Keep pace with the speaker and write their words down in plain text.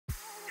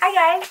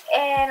Hi guys,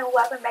 and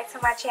welcome back to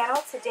my channel.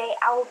 Today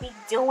I will be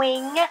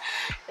doing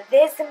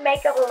this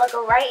makeup look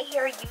right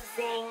here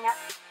using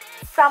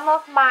some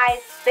of my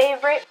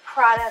favorite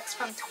products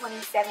from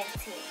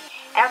 2017.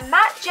 And I'm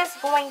not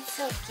just going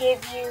to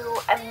give you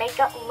a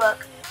makeup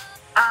look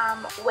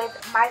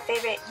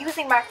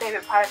using my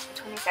favorite products from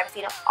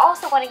 2017. I'm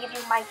also going to give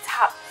you my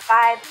top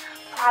 5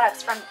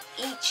 products from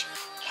each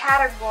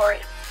category.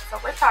 So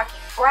we're talking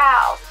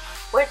brows,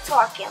 we're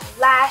talking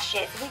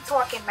lashes, we're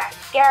talking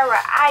mascara,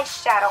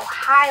 eyeshadow,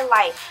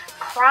 highlight,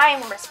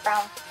 primers,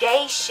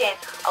 foundation,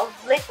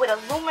 liquid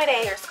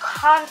illuminators,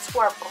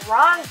 contour,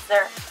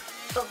 bronzer,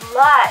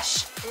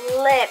 blush,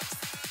 lips.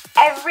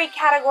 Every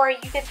category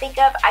you can think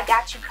of, I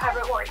got you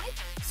covered for you.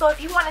 So if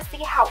you want to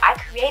see how I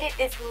created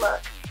this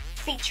look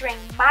featuring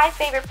my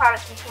favorite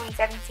products from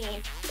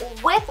 2017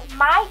 with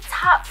my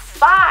top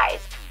 5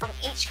 from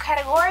each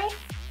category,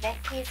 then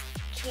please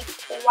keep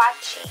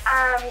watching.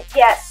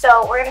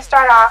 So we're gonna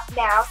start off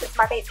now, since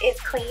my face is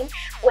clean,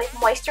 with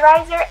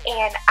moisturizer,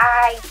 and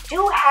I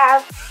do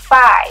have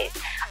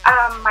 5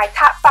 my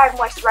top 5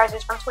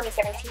 moisturizers from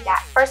 2017.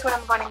 That first one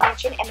I'm going to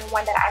mention, and the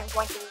one that I'm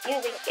going to be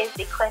using, is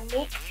the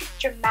Clinique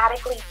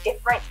Dramatically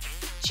Different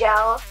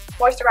Gel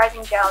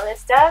Moisturizing Gel. This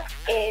stuff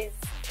is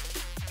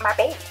my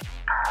baby.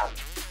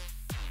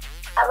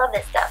 I love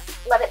this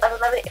stuff. Love it, love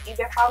it, love it. If you've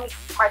been following me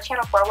on my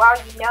channel for a while,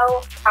 you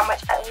know how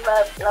much I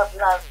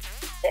love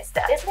this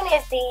stuff. This one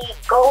is the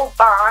Gold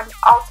Bond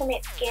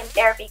Ultimate Skin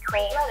Therapy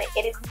Cream. Love it.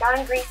 It is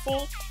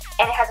non-greasy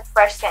and it has a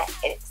fresh scent.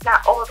 It's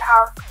not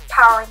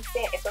overpowering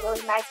scent. It's a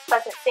really nice,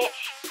 pleasant scent.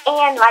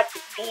 And like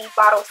the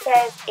bottle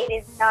says, it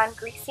is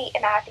non-greasy,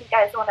 and I think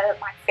that is one of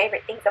my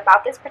favorite things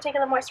about this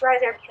particular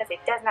moisturizer, because it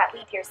does not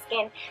leave your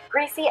skin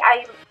greasy.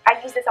 I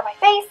use this on my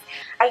face,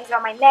 I use it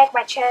on my neck,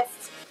 my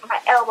chest, my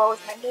elbows,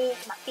 my knees,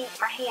 my feet,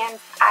 my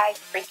hands. I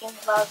freaking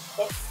love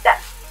this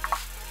stuff.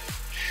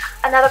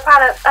 Another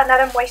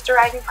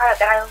moisturizing product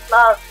that I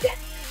loved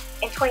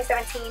in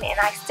 2017, and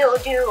I still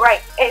do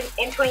right in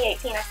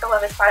 2018. I still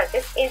love this product.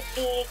 This is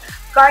the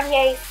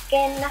Garnier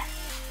Skin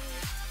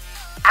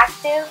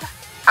Active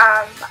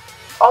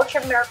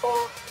Ultra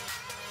Miracle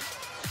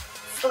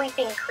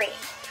Sleeping Cream.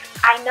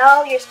 I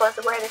know you're supposed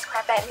to wear this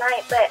crap at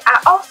night, but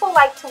I also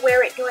like to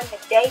wear it during the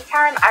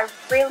daytime. I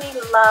really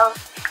love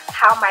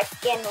how my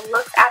skin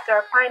looks after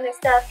applying this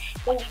stuff.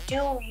 When you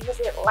do use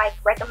it like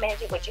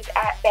recommended, which is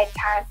at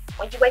bedtime,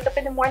 when you wake up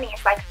in the morning,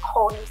 it's like a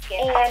whole new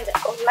skin. And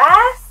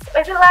last,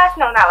 is it last?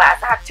 No, not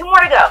last. I have 2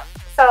 more to go.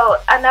 So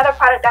another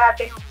product that I've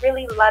been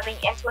really loving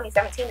in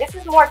 2017. This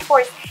is more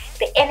towards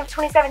the end of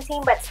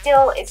 2017, but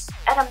still it's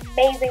an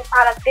amazing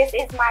product. This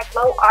is my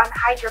Glow On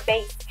Hydra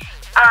Base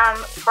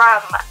from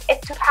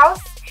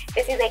e.l.f.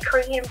 This is a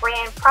Korean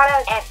brand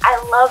product, and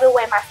I love the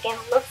way my skin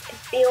looks and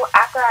feels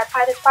after I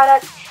apply this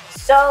product.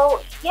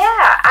 So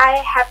yeah,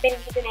 I have been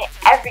using it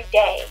every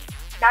day,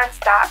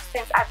 non-stop,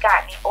 since I've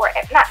gotten it. Or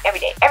not every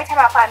day, every time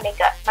I apply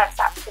makeup,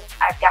 non-stop since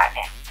I've gotten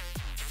it.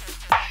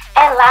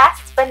 And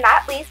last but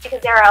not least,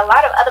 because there are a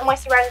lot of other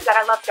moisturizers that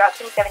I love throughout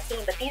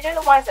 2017, but these are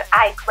the ones that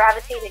I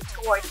gravitated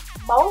towards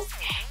most.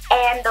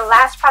 And the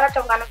last product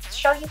I'm going to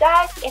show you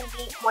guys in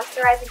the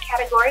moisturizing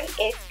category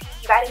is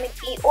the Vitamin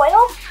E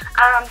oil.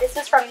 This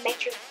is from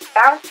Nature's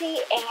Bounty,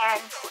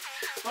 and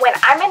when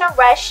I'm in a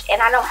rush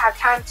and I don't have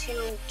time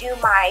to do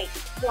my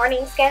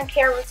morning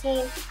skincare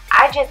routine,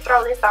 I just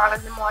throw this on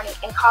in the morning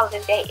and call it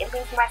a day. It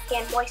leaves my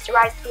skin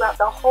moisturized throughout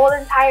the whole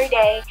entire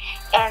day,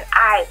 and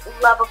I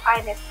love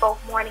applying this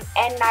both morning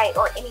and night,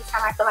 or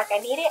anytime I feel like I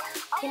need it.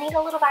 You need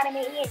a little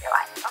vitamin E in your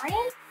life,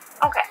 alright?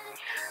 Okay.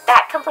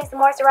 That completes the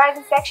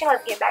moisturizing section.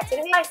 Let's get back to the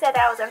video. I said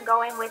that I was going to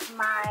go in with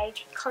my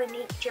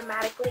Clinique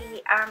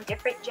Dramatically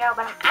Different Gel,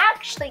 but I'm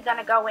actually going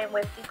to go in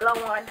with the Glow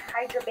On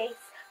Hydra Base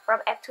from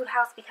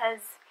e.l.f.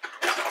 because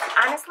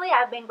honestly,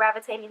 I've been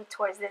gravitating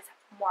towards this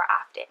more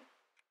often.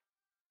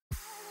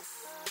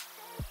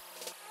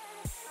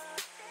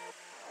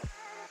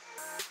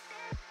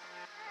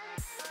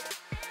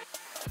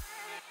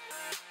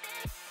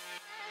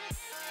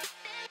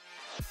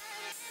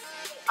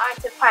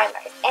 Onto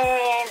primers,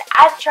 and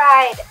I've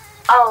tried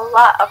a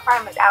lot of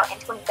primers out in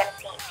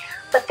 2017,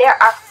 but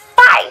there are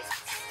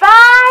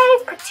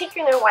 5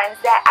 particular ones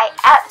that I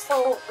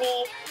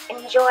absolutely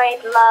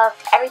enjoyed,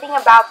 loved everything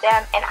about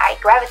them, and I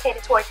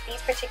gravitated towards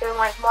these particular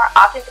ones more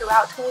often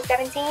throughout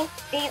 2017.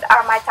 These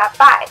are my top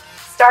 5,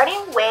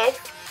 starting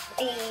with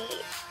the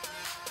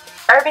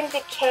Urban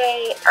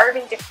Decay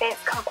Urban Defense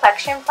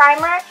Complexion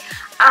Primer.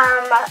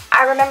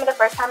 I remember the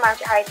first time I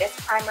tried this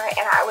primer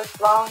and I was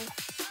blown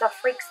the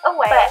freaks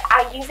away, but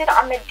I use it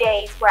on the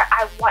days where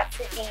I want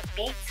to be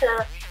beat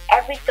to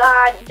every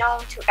god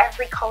known to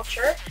every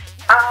culture.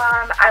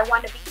 I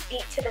want to be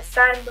beat to the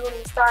sun, moon,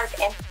 and stars,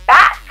 and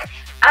back.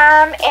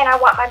 And I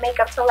want my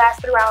makeup to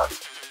last throughout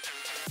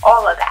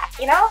all of that,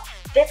 you know?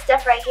 This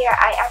stuff right here,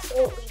 I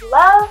absolutely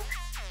love.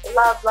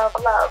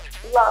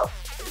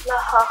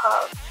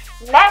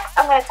 Next,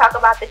 I'm going to talk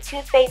about the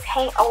Too Faced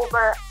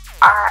Hangover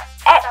RX.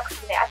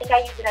 I think I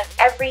use it in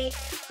every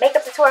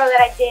makeup tutorial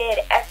that I did,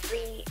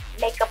 every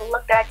makeup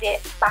look that I did,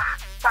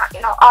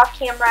 off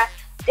camera.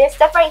 This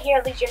stuff right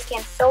here leaves your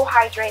skin so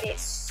hydrated,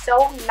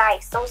 so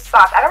nice, so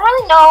soft. I don't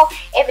really know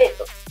if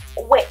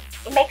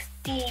it makes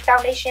the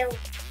foundation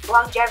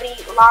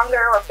longevity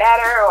longer or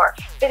better, or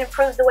if it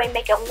improves the way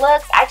makeup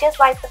looks. I just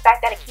like the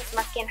fact that it keeps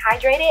my skin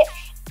hydrated,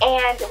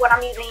 and when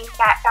I'm using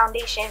matte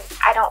foundation,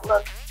 I don't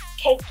look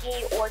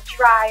cakey or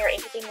dry or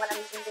anything when I'm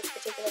using this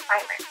particular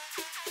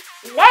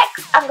primer.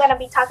 Next, I'm going to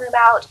be talking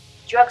about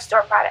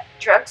drugstore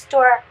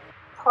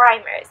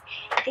primers.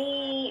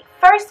 The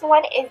first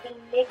one is the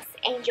NYX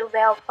Angel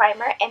Veil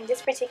primer, and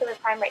this particular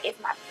primer is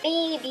my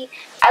baby.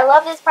 I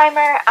love this primer.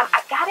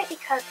 I got it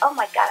because, oh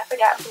my god, I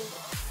forgot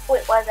who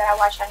it was that I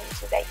watched on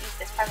YouTube that used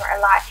this primer a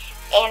lot,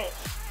 and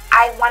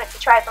I wanted to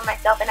try it for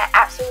myself, and I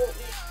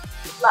absolutely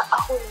love,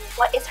 oh,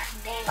 what is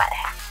her name?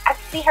 I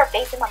see her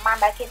face in my mind,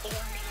 but I can't think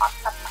of her name off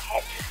the top of my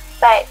head.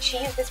 But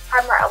she used this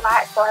primer a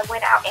lot, so I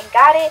went out and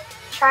got it,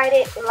 tried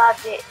it,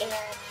 loved it, and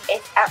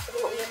it's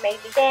absolutely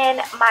amazing. Then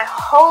my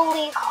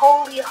holy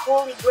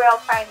grail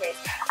primers.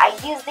 I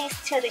use these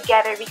two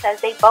together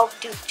because they both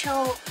do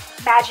two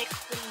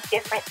magically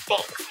different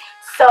things.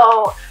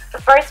 So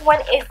the first one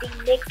is the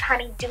NYX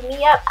Honey Do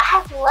Me Up.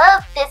 I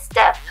love this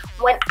stuff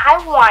when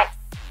I want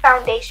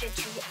foundation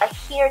to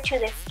adhere to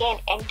the skin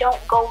and don't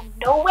go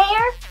nowhere.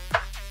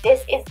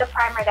 This is the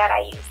primer that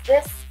I use.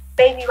 This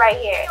baby right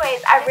here.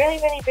 Anyways, I really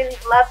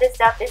love this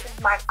stuff. This is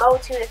my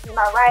go-to. This is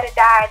my ride or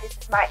die. This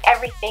is my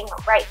everything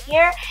right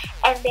here.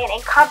 And then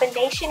in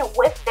combination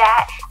with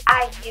that,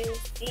 I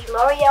use the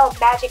L'Oreal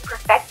Magic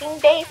Perfecting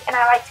Base, and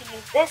I like to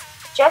use this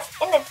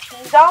just in the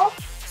T-zone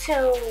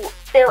to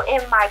fill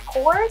in my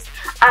pores.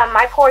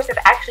 My pores have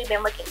actually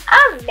been looking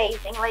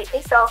amazing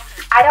lately, so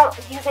I don't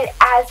use it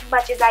as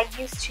much as I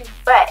used to,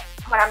 but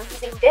when I'm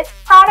using this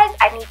product,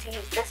 I need to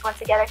use this one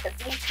together because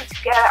these two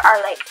together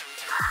are like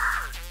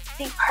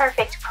the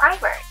perfect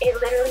primer. It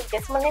literally,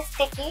 this one is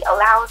sticky,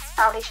 allows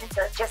foundation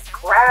to just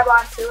grab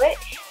onto it,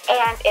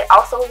 and it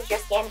also leaves your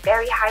skin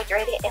very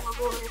hydrated and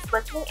luminous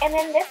looking. And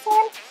then this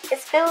one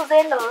just fills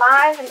in the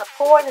lines and the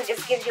pores and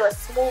just gives you a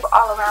smooth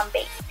all around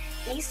base.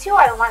 These two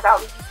are the ones I'll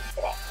be using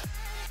today.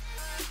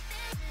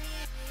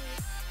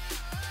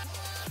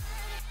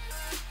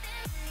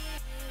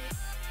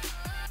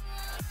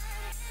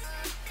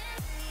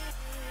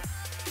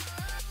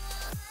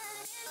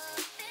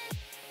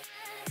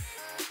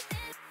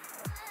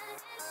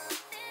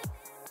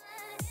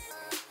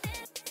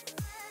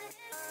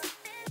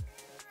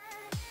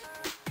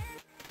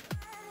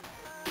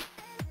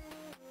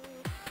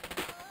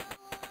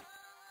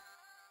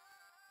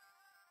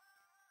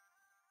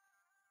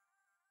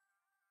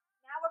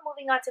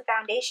 Moving on to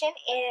foundation,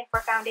 and for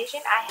foundation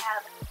I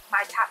have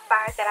my top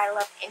 5 that I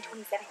loved in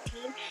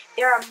 2017.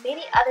 There are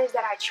many others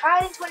that I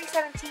tried in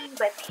 2017,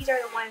 but these are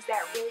the ones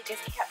that really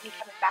just kept me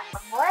coming back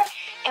for more.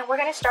 And we're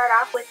going to start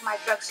off with my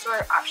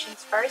drugstore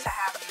options first. I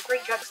have 3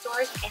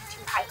 drugstores and 2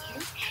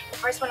 high-ends. The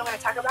first one I'm going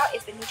to talk about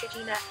is the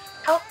Neutrogena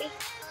Healthy,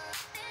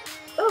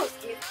 ooh,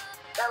 excuse me,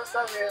 that was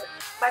so rude,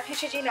 my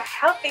Neutrogena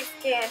Healthy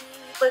Skin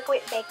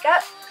Liquid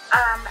Makeup.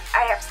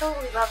 I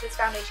absolutely love this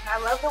foundation. I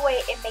love the way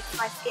it makes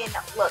my skin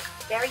look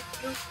very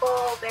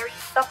youthful, very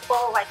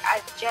supple, like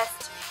I've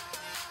just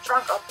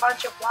drunk a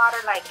bunch of water.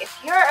 Like if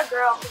you're a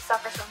girl who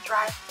suffers from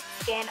dry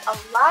skin, a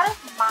lot of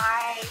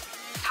my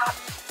top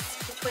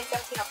in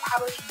 2017 are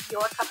probably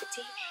your cup of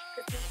tea,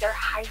 because these are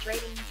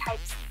hydrating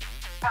types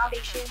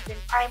foundations and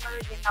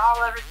primers and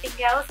all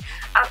everything else.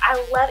 I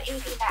love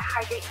anything that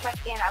hydrates my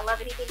skin. I love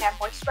anything that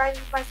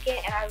moisturizes my skin,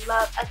 and I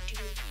love a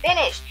dewy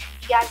finish.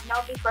 You guys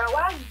know me for a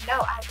while, you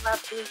know I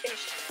love dewy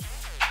finishes.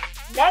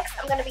 Next,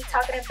 I'm going to be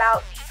talking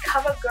about the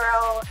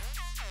CoverGirl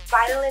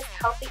Vitalist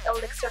Healthy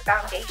Elixir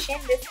Foundation.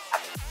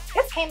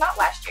 This came out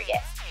last year,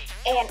 yes.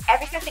 And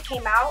ever since it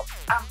came out,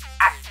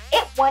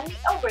 it won me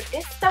over.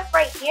 This stuff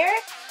right here,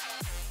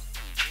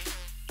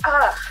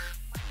 bomb.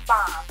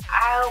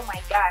 Oh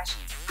my gosh.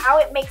 How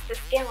it makes the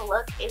skin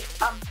look is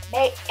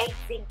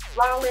amazing,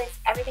 flawless,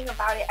 everything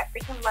about it. I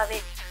freaking love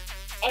it.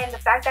 And the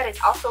fact that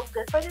it's also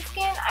good for the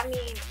skin, I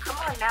mean, come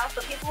on now.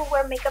 So people who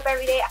wear makeup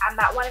every day, I'm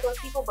not one of those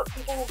people, but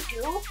people who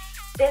do,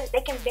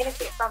 they can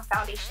benefit from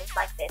foundations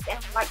like this,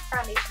 and like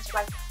foundations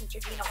like the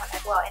Neutrogena one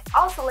as well. And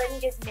also, let me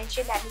just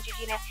mention that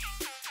Neutrogena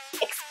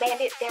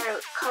expanded their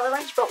color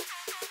range, but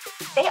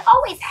they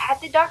always had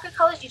the darker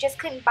colors, you just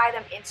couldn't buy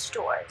them in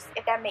stores,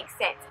 if that makes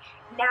sense.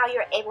 Now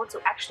you're able to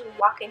actually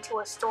walk into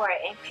a store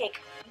and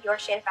pick your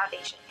shade of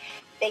foundation.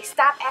 They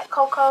stop at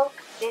Cocoa.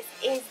 This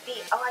is the,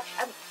 I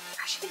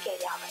should have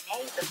gave y'all the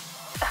names.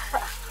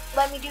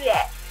 Let me do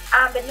that.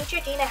 The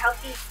Neutrogena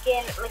Healthy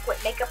Skin Liquid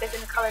Makeup is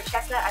in the color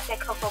Chestnut. I said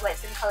Cocoa, but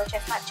it's in the color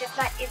Chestnut.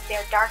 Chestnut is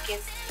their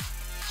darkest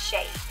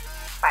shade,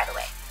 by the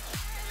way.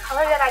 The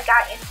color that I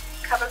got in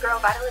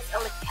CoverGirl Vitalist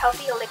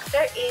Healthy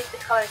Elixir is the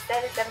color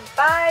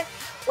 775,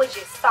 which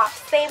is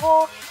Soft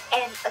Sable.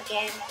 And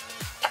again,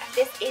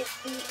 this is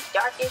the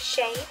darkest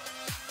shade.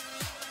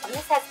 And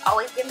this has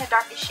always been the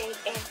darkest shade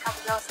in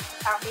CoverGirl's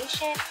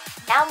foundation.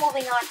 Now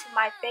moving on to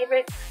my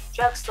favorite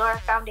drugstore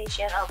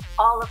foundation of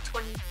all of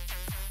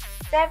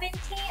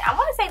 2017. I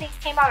want to say these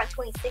came out in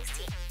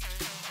 2016,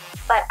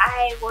 but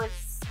I was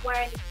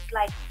wearing these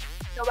like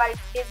nobody's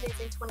business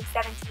in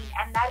 2017,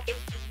 and that is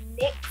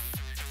the NYX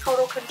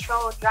Total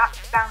Control Drop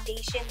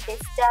Foundation. This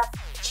stuff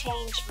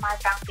changed my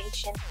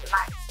foundation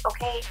life,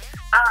 okay?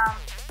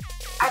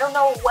 I don't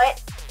know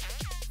what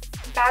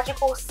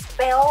magical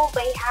spell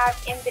they have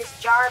in this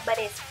jar, but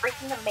it's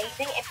freaking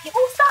amazing. And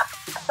people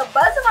stop, the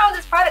buzz around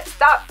this product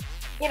stopped,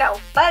 you know,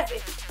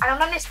 buzzing. I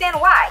don't understand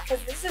why,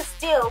 because this is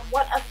still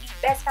one of the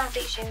best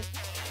foundations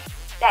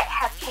that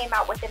have came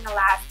out within the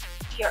last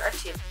year or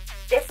two.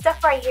 This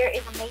stuff right here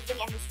is amazing,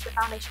 and this is the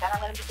foundation that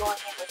I'm going to be going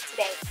in with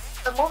today.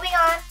 So moving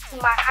on to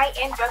my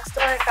high-end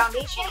drugstore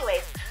foundation.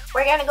 Anyways,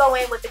 we're going to go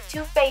in with the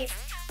Too Faced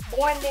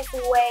Born This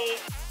Way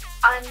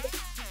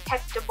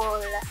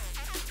Undetectable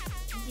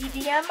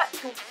Medium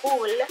to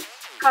Full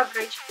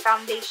Coverage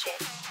Foundation.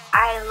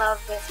 I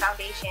love this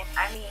foundation.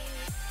 I mean,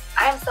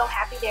 I am so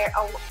happy they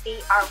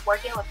are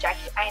working with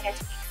Jackie Aina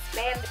to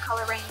expand the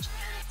color range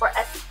for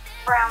us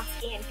brown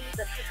skin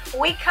people.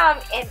 We come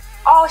in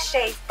all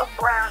shades of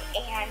brown,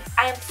 and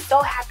I am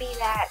so happy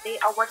that they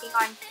are working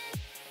on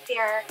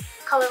their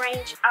color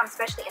range,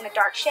 especially in the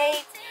dark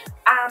shades.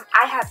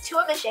 I have two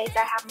of the shades.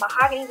 I have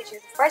Mahogany, which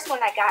is the first one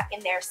I got in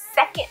their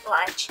second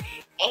lunch,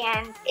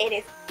 and it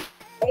is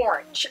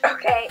orange.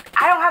 Okay,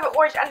 I don't have an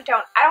orange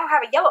undertone. I don't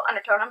have a yellow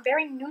undertone. I'm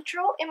very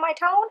neutral in my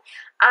tone.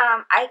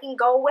 I can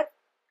go with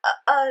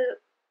a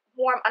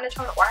warm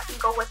undertone, or I can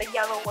go with a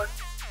yellow or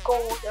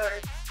gold or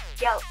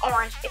yellow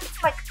orange if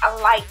it's like a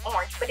light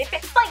orange. But if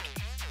it's like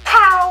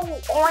pow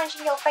orange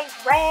in your face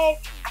red,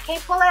 I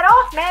can't pull that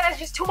off, man. It's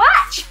just too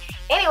much.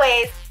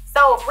 Anyways,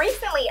 so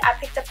recently I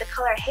picked up the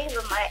color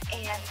Hazelnut,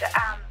 and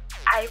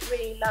I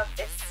really love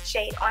this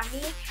shade on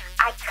me.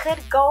 I could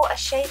go a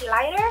shade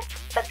lighter,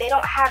 but they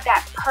don't have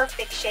that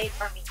perfect shade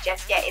for me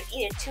just yet. It's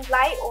either too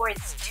light, or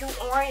it's too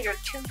orange, or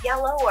too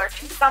yellow, or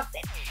too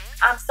something.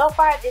 So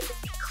far this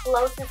is the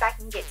closest I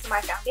can get to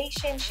my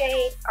foundation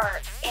shade,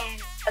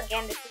 and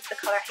again, this is the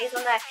color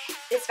Hazelnut.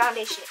 This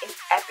foundation is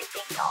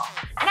everything, y'all.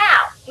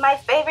 Now, my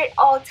favorite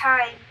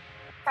all-time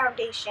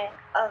foundation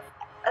of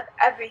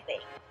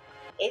everything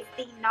is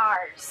the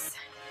NARS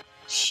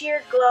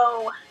Sheer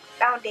Glow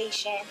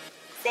Foundation.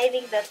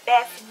 Saving the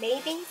best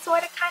maybe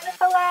sort of kind of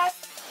for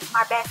last.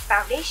 My best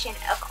foundation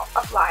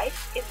of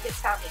life is this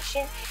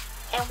foundation.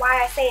 And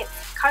why I say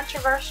it's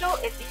controversial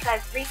is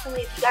because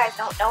recently, if you guys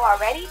don't know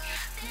already,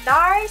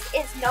 NARS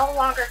is no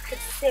longer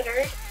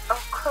considered a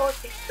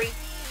cruelty-free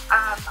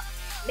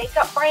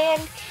makeup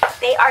brand.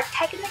 They are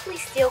technically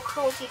still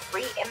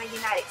cruelty-free in the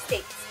United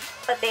States,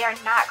 but they are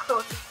not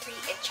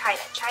cruelty-free in China.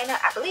 China,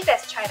 I believe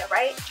that's China,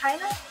 right?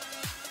 China?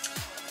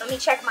 Let me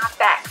check my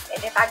facts,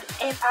 and if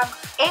I'm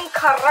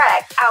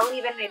incorrect, I'll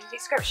leave it in the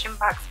description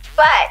box.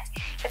 But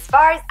as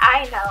far as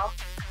I know,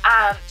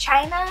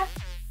 China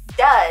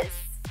does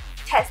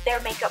test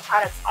their makeup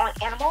products on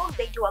animals.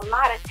 They do a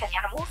lot of test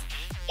animals,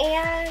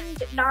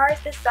 and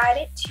NARS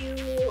decided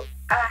to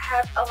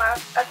allow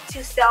us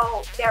to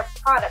sell their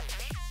product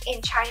in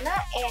China.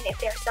 And if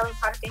they're selling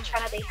product in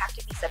China, they have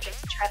to be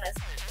subject to China's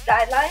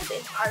guidelines,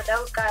 and part of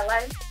those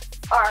guidelines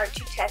are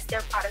to test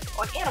their products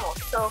on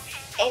animals. So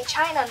in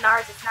China,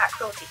 NARS is not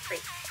cruelty free,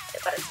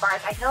 but as far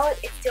as I know,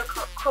 it's still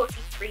cruelty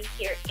free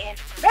here in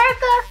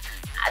America.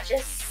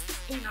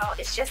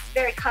 It's just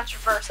very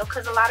controversial,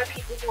 because a lot of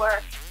people who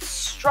are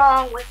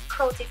strong with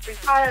cruelty free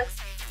products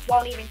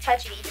won't even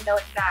touch it, even though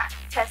it's not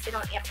tested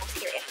on animals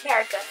here in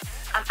America.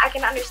 I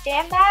can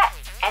understand that,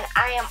 and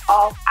I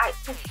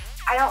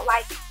don't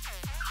like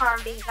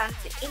harm being done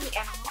to any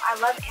animal. I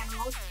love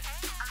animals.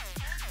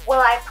 Will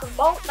I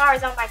promote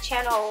NARS on my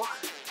channel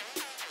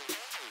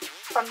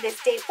from this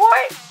day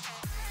forward?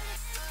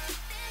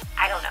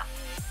 I don't know.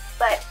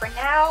 But for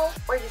now,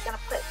 we're just going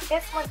to put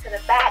this one to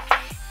the back,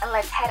 and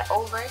let's head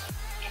over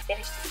and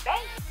finish this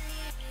bang.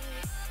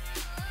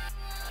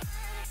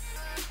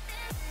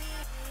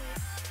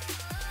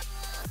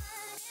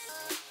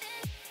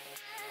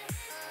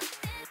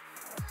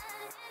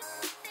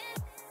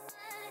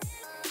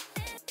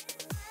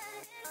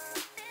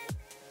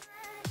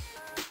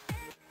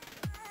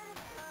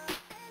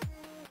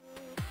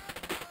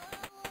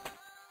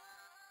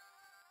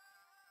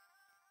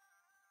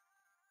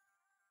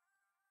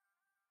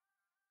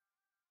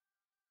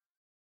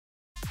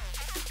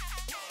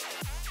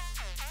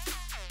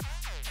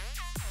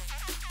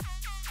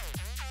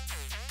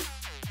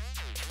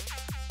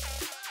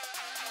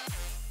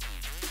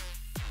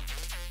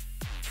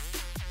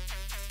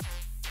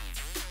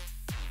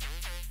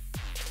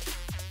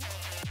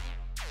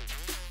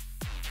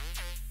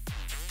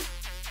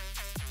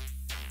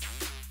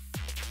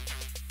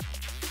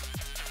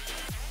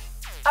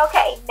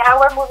 Okay, now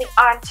we're moving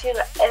on to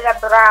the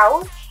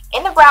brows.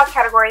 In the brow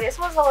category, this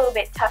one's a little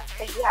bit tough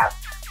because you have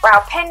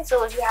brow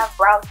pencils, you have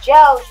brow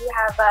gels, you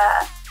have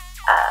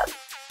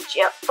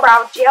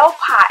brow gel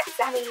pots.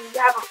 I mean, you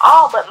have them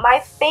all, but my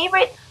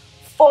favorite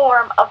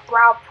form of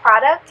brow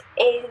product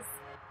is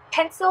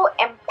pencil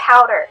and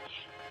powder.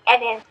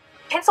 And then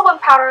pencil and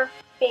powder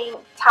being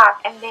top,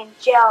 and then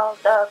gel,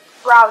 the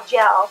brow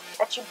gel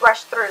that you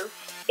brush through,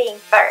 being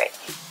third.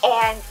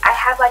 And I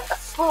have like a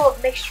slew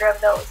of mixture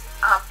of those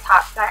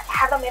Pops, and I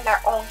have them in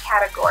their own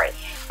category.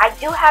 I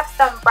do have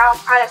some brow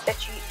products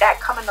that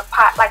come in the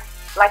pot, like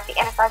the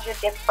Anastasia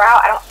Dip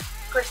Brow. I don't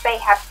per se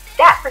have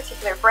that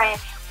particular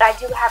brand, but I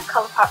do have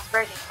ColourPop's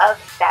version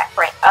of that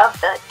brand, of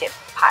the Dip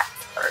Pots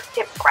or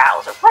Dip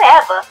Brows or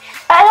whatever.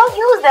 But I don't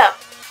use them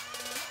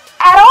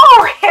at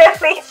all,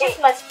 really. It's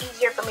just much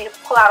easier for me to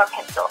pull out a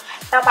pencil.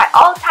 Now, my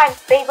all-time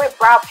favorite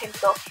brow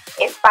pencil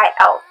is by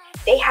e.l.f.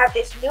 They have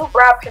this new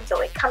brow pencil.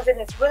 It comes in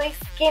this really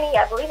skinny,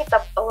 I believe it's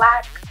a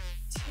black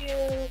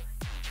tube.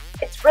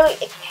 It's really,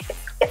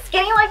 it's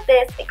skinny like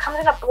this. It comes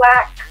in a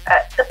black,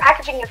 the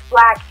packaging is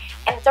black,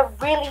 and it's a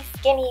really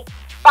skinny,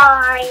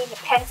 fine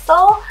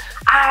pencil.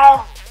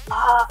 I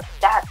love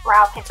that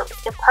brow pencil.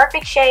 It's the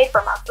perfect shade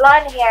for my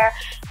blonde hair,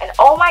 and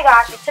oh my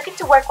gosh, I took it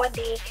to work one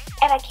day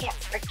and I can't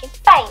freaking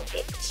find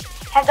it.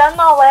 I don't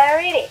know where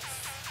it is.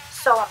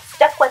 So I'm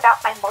stuck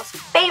without my most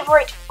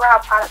favorite brow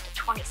product of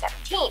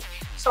 2017.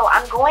 So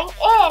I'm going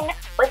in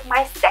with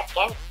my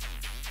second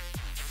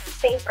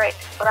favorite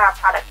brow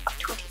product of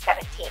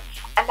 2017,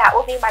 and that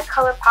will be my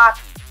ColourPop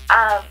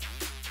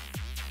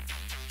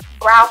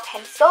brow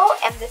pencil,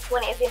 and this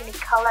one is in the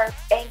color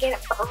Bangin'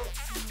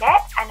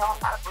 Brunette. I know I'm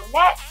not a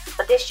brunette,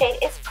 but this shade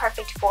is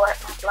perfect for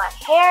my blonde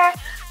hair.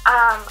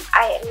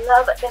 I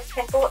love this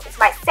pencil. It's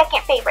my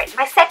second favorite.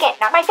 My second,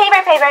 not my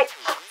favorite,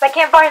 so I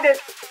can't find it,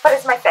 but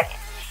it's my second.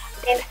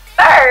 Then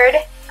third,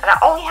 and I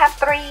only have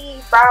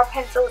 3 brow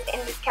pencils in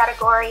this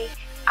category.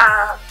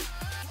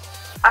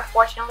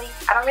 Unfortunately,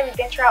 I don't really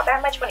venture out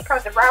that much when it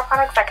comes to brow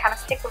products. I kind of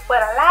stick with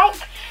what I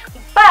like,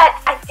 but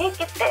I did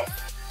get this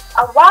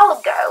a while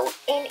ago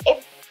in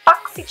a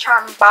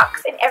BoxyCharm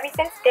box, and ever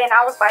since then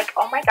I was like,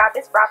 oh my god,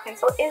 this brow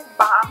pencil is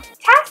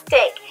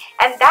bomb-tastic,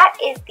 and that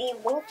is the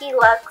Winky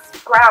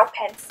Lux brow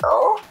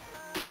pencil.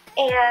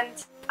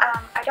 And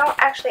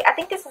I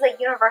think this is a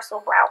universal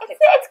brow pencil.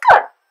 It's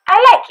good. I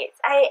like it.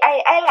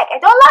 I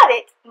don't love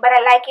it, but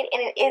I like it,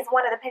 and it is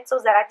one of the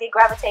pencils that I did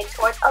gravitate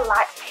towards a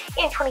lot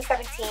in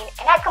 2017.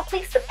 And that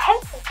completes the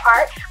pencil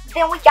part.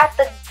 Then we got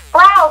the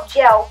brow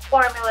gel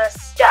formula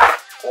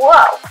stuff.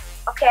 Whoa.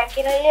 Okay, I'm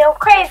getting a little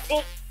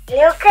crazy.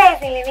 Let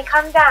me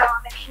calm down.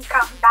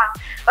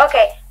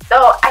 Okay,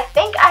 so I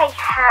think I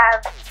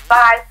have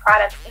 5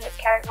 products in this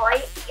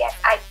category. Yes,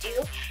 I do.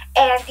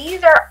 And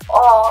these are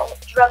all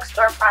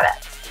drugstore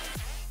products,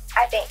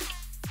 I think.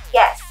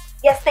 Yes,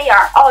 they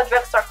are all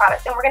drugstore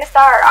products. And we're going to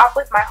start off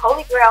with my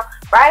holy grail,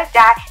 ride or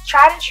die,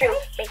 tried and true.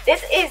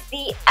 This is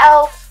the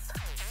e.l.f.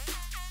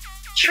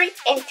 Treat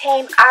and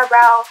Tame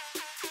Eyebrow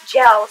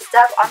Gel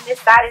stuff. On this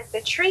side is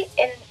the Treat,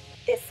 and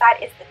this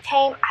side is the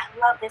Tame. I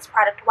love this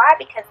product. Why?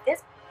 Because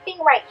this thing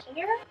right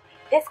here,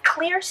 this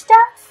clear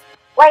stuff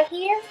right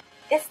here,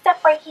 this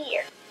stuff right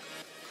here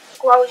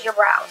grows your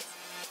brows.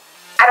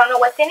 I don't know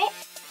what's in it.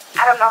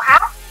 I don't know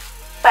how.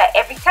 But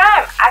every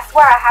time, I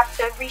swear I have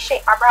to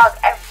reshape my brows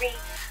every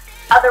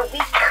other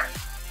week,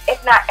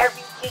 if not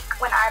every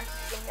week, when I'm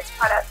using this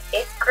product.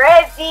 It's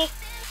crazy.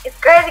 It's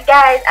crazy,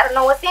 guys. I don't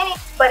know what's in it,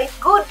 but it's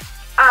good.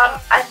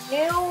 A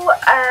new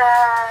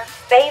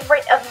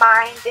favorite of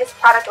mine. This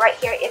product right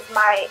here it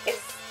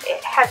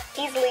has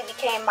easily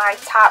became my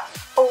top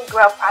holy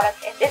grail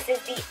product, and this is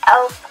the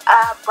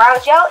e.l.f. brow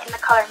gel in the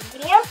color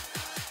medium.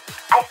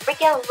 I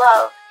freaking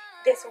love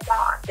this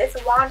wand. This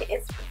wand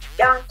is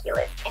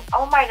ridiculous, and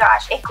oh my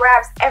gosh, it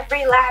grabs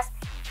every last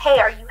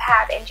hair you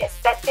have and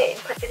just sets it and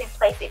puts it in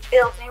place. It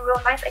feels in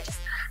real nice. I just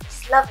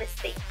love this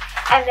thing.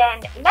 And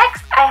then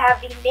next I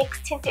have the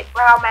NYX Tinted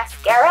Brow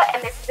Mascara,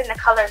 and this is in the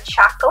color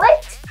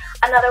Chocolate.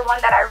 Another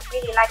one that I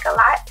really like a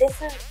lot.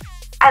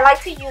 I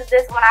like to use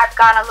this when I've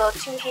gone a little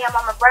too ham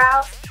on my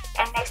brows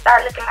and they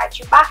start looking like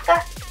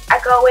Chewbacca. I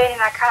go in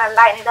and I kind of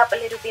lighten it up a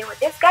little bit with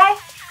this guy.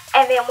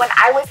 And then when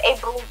I was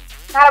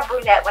not a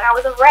brunette, when I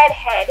was a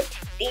redhead,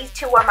 these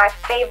two were my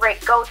favorite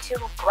go-to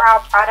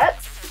brow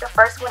products. The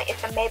first one is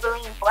the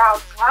Maybelline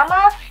Brow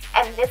Drama,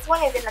 and this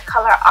one is in the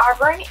color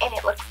Auburn, and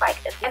it looks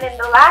like this. And then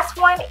the last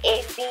one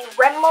is the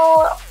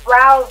Rimmel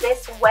Brow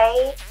This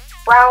Way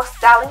Brow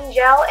Styling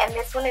Gel, and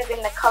this one is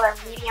in the color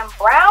Medium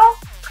Brown,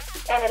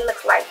 and it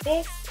looks like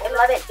this. I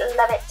love it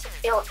to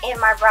fill in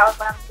my brows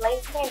when I'm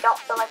lazy and don't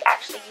feel like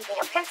actually using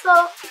a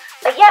pencil.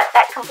 But yeah,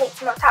 that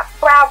completes my top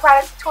brow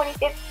products of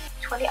 2015.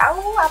 I'm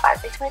about to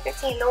say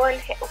 2015, Lord,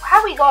 how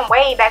are we going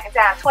way back in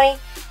time?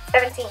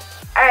 2017.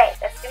 Alright,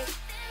 that's good.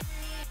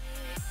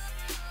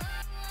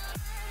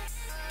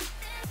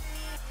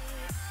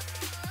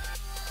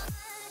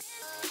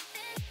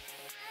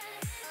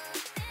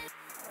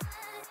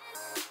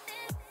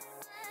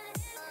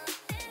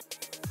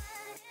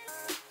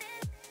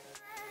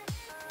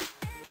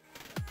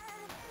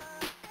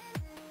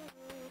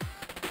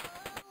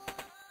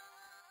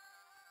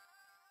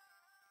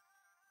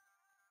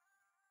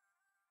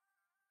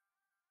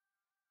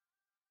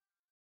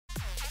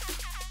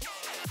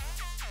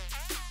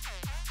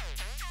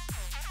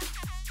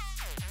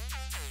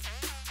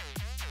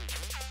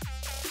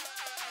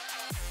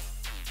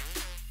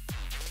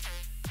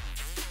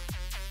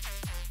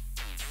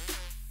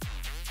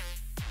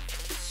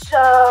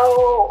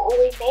 So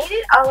we made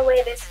it all the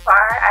way this far.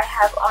 I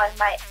have on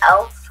my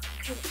e.l.f.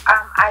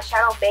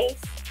 eyeshadow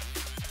base.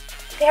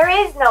 There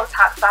is no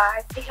top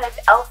 5 because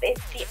e.l.f. is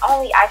the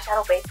only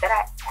eyeshadow base that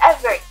I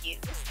ever use.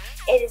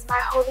 It is my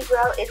holy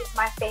grail. It is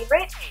my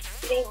favorite.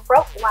 If it ain't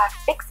broke, why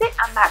fix it?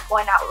 I'm not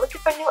going out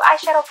looking for new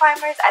eyeshadow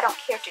primers. I don't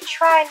care to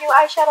try new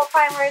eyeshadow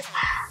primers.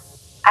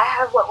 I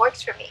have what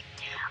works for me.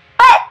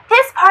 But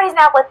this part is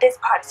not what this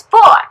part is for.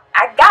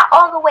 I got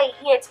all the way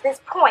here to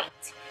this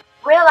point,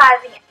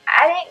 realizing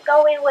I didn't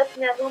go in with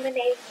an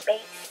illuminating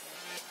base.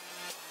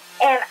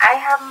 And I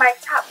have my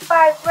top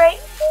 5 right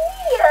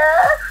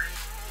here.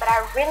 But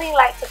I really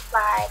like to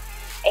apply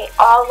a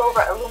all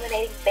over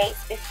illuminating base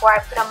before I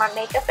put on my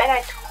makeup, and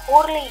I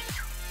totally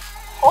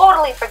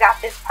forgot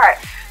this part.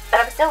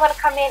 But I'm still going to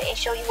come in and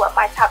show you what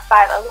my top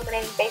 5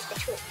 illuminating base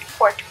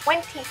for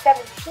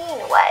 2017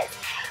 was.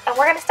 And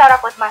we're going to start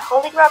off with my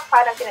holy grail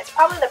product, and it's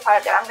probably the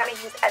product that I'm going to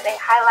use as a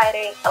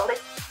highlighter, a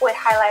liquid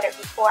highlighter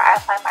before I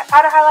apply my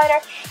powder highlighter,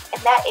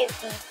 and that is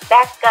the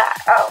Becca.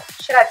 Oh,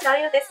 should I tell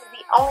you, this is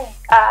the only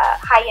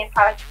high-end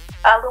product,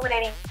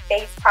 illuminating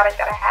base product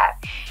that I have,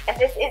 and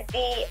this is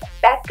the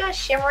Becca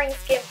Shimmering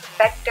Skin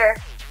Perfector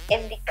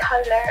in the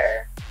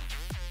color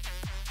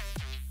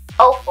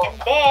Opal.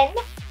 And then,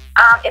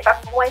 if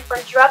I'm going for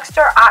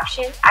drugstore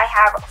options, I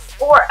have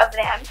 4 of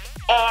them,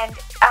 and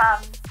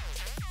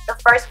the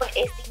first one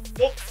is the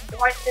NYX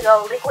Born to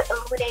Go Liquid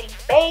Illuminating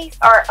Base,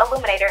 or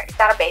Illuminator. It's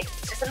not a base,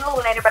 it's just an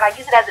illuminator, but I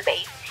use it as a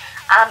base.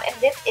 And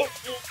this is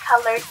the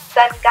color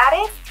Sun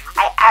Goddess.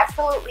 I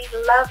absolutely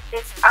love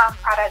this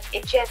product.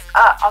 It just,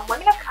 on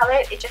women of color,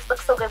 it just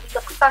looks so good. We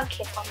look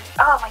sun-kissed on this.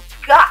 Oh my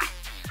god.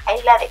 I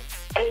love it.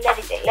 I love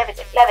it. I love it.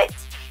 I love it.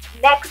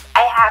 Next,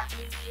 I have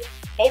the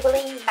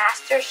Maybelline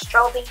Master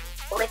Strobing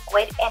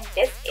Liquid, and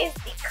this is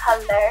the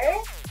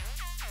color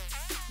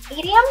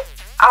Medium.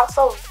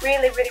 Also,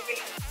 really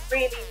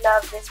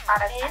love this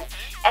product.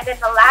 And then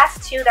the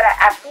last 2 that I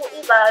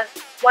absolutely love,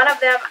 one of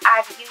them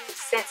I've used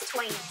since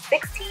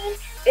 2016.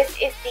 This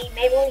is the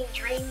Maybelline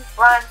Dream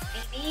Bronze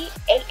BB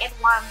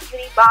 8-in-1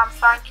 Beauty Balm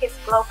Sun Kiss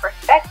Glow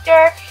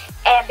Perfector,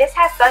 and this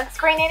has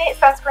sunscreen in it.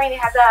 It has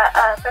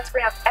a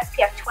sunscreen of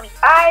SPF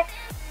 25.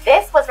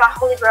 This was my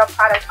holy grail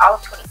product all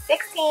of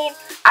 2016.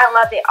 I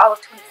loved it all of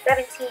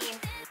 2017.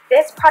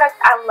 This product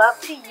I love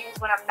to use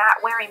when I'm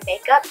not wearing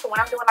makeup. So when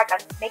I'm doing like a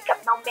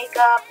makeup, no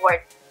makeup,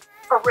 or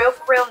for real,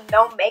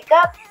 no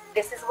makeup,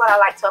 this is what I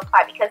like to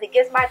apply because it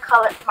gives my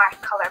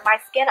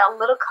skin a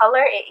little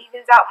color. It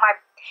evens out my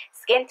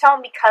skin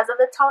tone because of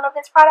the tone of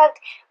this product,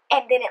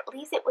 and then it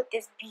leaves it with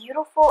this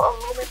beautiful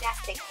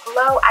illuminating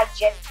glow.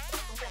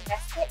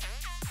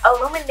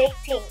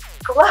 Illuminating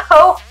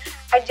glow.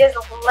 I just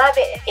love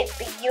it. It's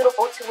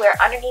beautiful to wear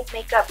underneath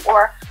makeup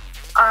or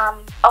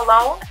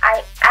alone.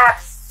 I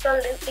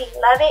absolutely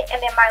love it.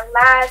 And then my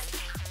last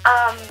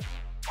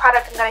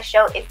product I'm going to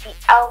show is the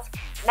e.l.f.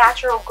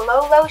 Natural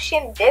Glow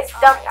Lotion. This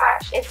stuff,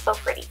 gosh, it's so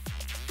pretty.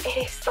 It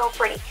is so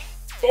pretty.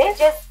 This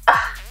just,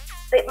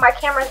 my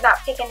camera's not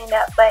picking it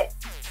up, but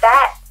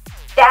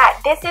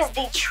this is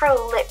the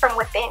true lit from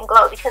within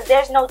glow because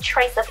there's no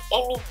trace of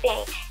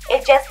anything.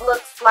 It just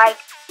looks like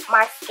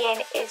my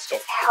skin is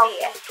just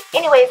healthy.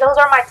 Anyways, those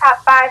are my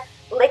top 5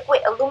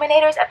 liquid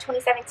illuminators of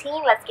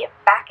 2017. Let's get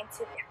back into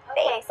the thing.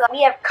 Okay, so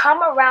we have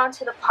come around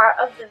to the part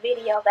of the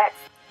video that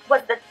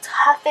was the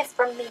toughest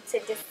for me to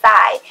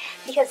decide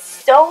because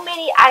so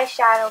many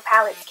eyeshadow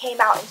palettes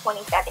came out in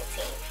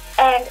 2017.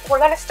 And we're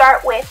going to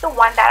start with the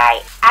one that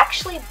I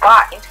actually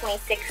bought in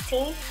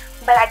 2016,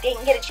 but I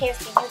didn't get a chance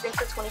to use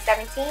until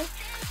 2017.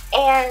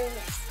 And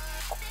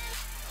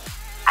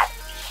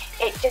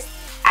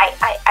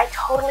I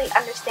totally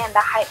understand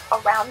the hype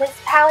around this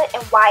palette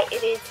and why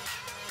it is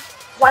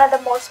one of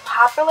the most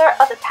popular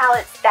of the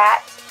palettes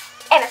that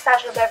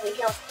Anastasia Beverly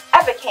Hills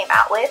ever came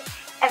out with,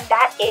 and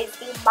that is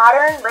the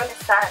Modern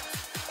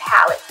Renaissance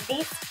palette.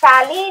 This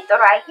palette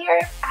right here,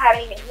 I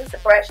haven't even used the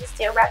brush, it's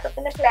still wrapped up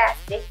in the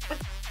plastic.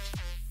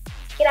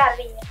 Get out of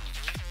here.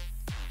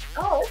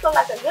 Oh, this looks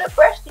like a good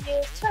brush to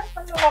use too.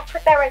 I'm gonna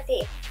put that right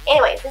there.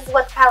 Anyways, this is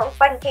what the palette looks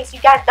like in case you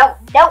guys don't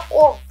know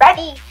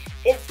already.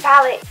 This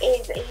palette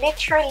is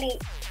literally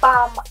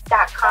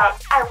bomb.com.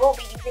 I will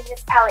be using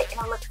this palette in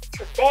a look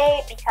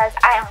today because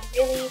I am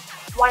really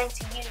wanting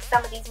to use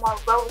some of these more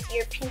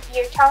rosier,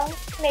 pinkier tones.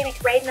 Maybe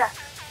creating a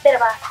bit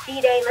of a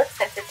D-Day look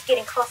since it's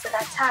getting close to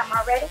that time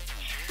already.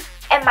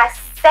 And my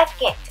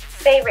second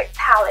favorite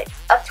palette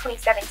of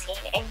 2017,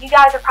 and you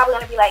guys are probably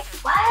going to be like,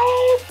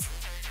 what?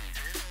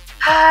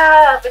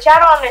 But y'all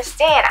don't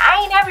understand.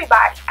 I ain't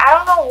everybody. I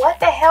don't know what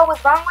the hell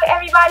was wrong with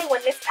everybody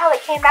when this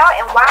palette came out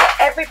and why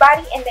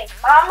everybody and their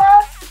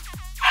mama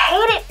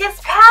hated this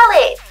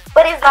palette.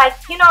 But it's like,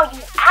 you know,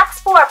 you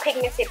ask for a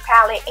pigmented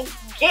palette and you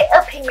get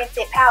a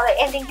pigmented palette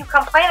and then you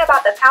complain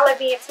about the palette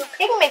being too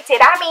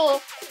pigmented. I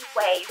mean,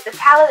 anyways, the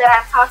palette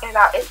that I'm talking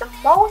about is the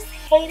most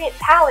hated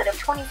palette of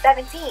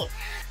 2017.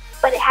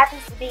 But it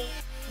happens to be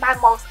my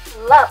most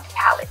loved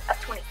palette of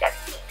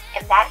 2017.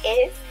 And that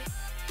is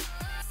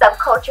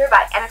Subculture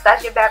by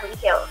Anastasia Beverly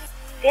Hills.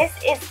 This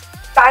is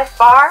by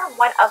far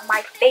one of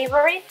my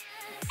favorite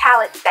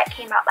palettes that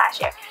came out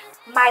last year.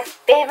 My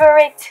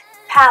favorite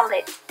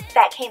palette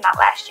that came out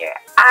last year.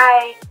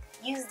 I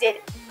used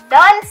it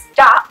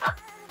non-stop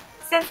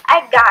since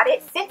I got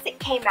it, since it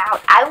came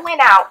out. I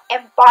went out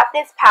and bought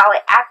this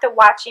palette after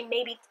watching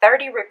maybe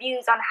 30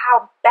 reviews on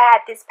how bad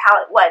this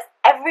palette was.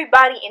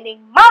 Everybody and their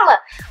mama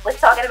was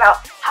talking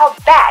about how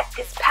bad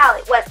this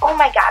palette was. Oh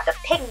my god, the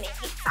pigment,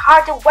 it's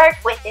hard to work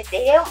with it.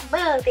 They don't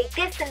move, they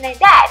this and they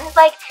that. And it's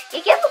like, you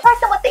give the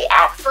person what they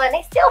asked for and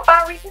they still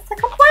find reasons to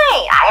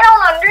complain. I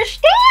don't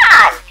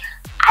understand.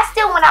 I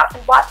still went out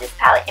and bought this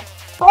palette and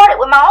bought it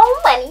with my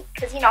own money,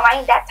 because you know I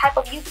ain't that type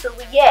of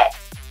YouTuber yet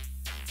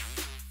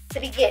to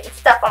be getting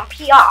stuff on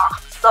PR.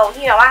 So,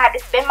 you know, I had to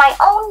spend my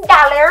own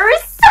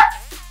dollars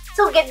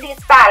to get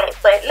this palette.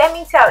 But let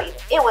me tell you,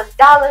 it was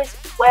dollars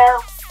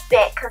well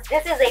spent, because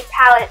this is a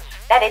palette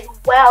that is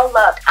well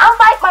loved.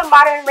 Unlike my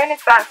Modern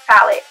Renaissance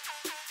palette,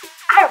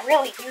 I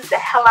really use the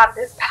hell out of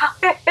this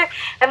palette.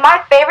 And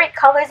my favorite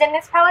colors in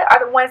this palette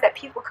are the ones that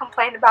people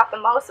complain about the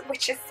most,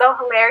 which is so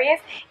hilarious,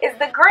 is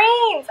the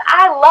greens.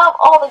 I love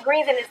all the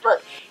greens in this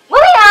look.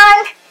 Moving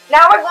on.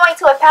 Now we're going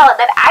to a palette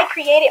that I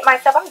created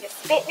myself. I'm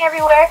just spitting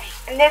everywhere.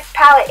 And this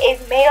palette is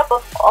made up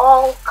of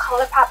all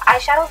ColourPop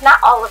eyeshadows. Not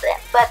all of them,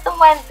 but the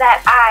ones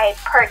that I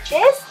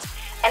purchased.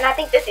 And I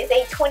think this is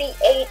a 28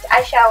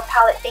 eyeshadow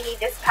palette thingy.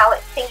 This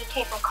palette thingy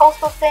came from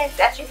Coastal Scents.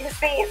 As you can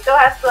see, it still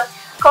has the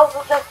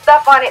Coastal Scents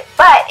stuff on it.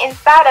 But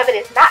inside of it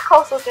is not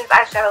Coastal Scents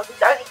eyeshadows.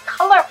 These are the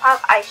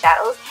ColourPop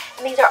eyeshadows.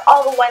 And these are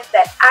all the ones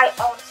that I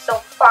own so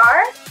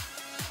far.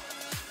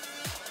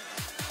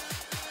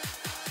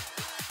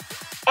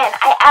 And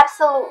I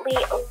absolutely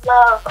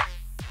love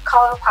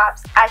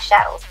ColourPop's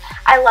eyeshadows.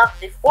 I love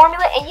the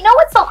formula. And you know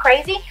what's so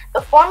crazy?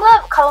 The formula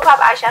of ColourPop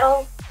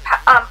eyeshadow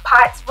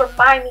pots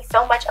remind me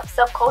so much of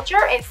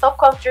Subculture. And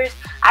Subculture's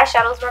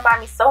eyeshadows remind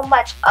me so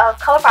much of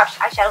ColourPop's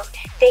eyeshadows.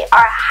 They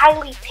are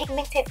highly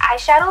pigmented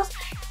eyeshadows.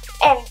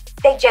 And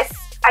they just,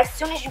 as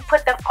soon as you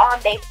put them on,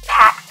 they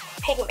pack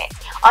pigment.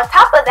 On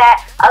top of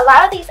that, a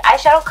lot of these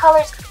eyeshadow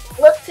colors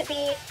look to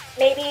be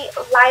maybe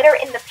lighter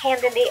in the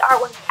pan than they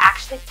are when you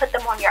actually put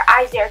them on your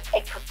eyes. They're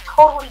a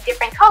totally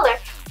different color,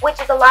 which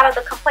is a lot of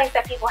the complaints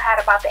that people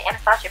had about the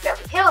Anastasia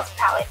Beverly Hills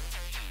palette,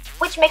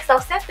 which makes no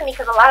sense to me,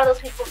 because a lot of those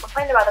people who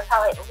complained about the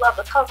palette love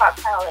the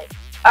ColourPop palette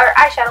or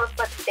eyeshadows,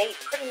 but they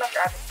pretty much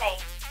are the same,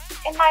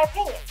 in my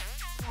opinion.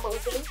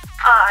 Moving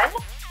on,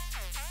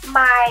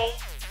 my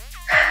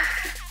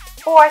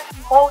fourth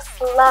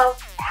most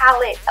loved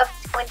palette of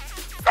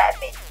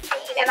 2017.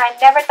 And I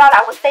never thought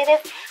I would say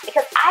this,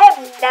 because I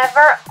have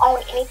never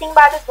owned anything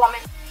by this woman,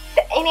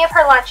 any of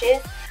her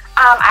lunches.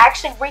 I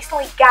actually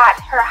recently got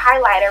her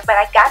highlighter, but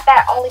I got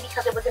that only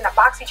because it was in a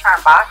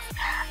BoxyCharm box.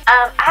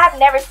 I have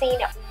never seen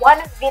one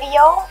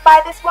video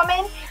by this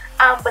woman,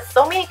 but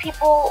so many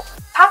people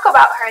talk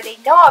about her. They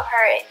know of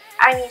her.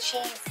 I mean,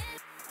 she's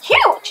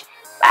huge.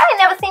 But I had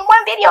never seen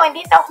one video and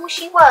didn't know who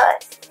she was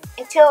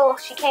until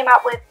she came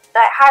out with the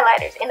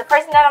highlighters. And the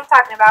person that I'm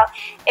talking about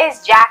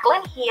is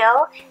Jaclyn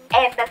Hill,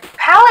 and the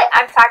palette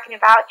I'm talking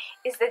about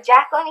is the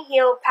Jaclyn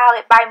Hill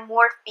palette by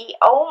Morphe.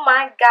 Oh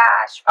my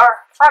gosh, or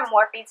from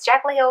Morphe. It's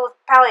Jaclyn Hill's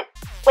palette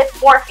with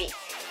Morphe.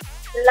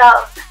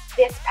 Love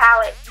this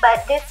palette,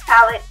 but this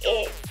palette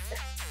is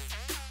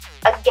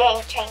a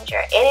game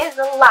changer. It is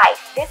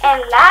life.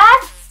 And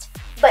last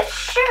but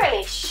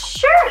surely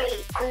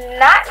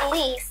not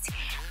least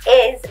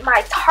is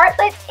my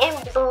Tartelette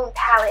in Bloom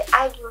palette.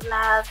 I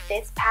love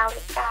this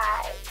palette,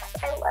 guys.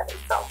 I love it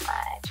so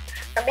much.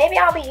 Or maybe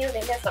I'll be using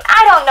this one.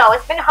 I don't know.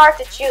 It's been hard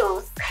to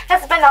choose.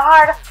 It's been a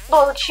hard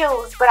little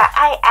choose, but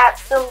I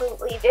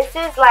absolutely, this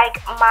is like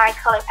my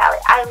color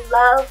palette. I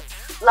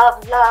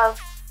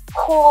love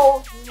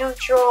cool,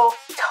 neutral,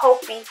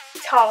 taupey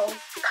tone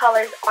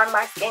colors on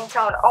my skin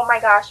tone. Oh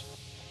my gosh.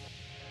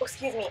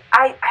 Excuse me,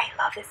 I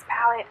love this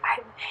palette.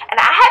 And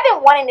I have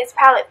been wanting this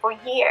palette for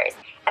years,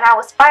 and I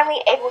was finally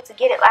able to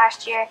get it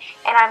last year,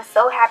 and I'm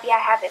so happy I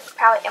have this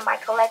palette in my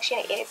collection.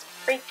 It is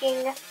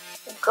freaking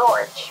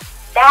gorge.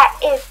 That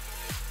is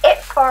it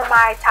for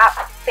my top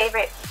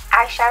favorite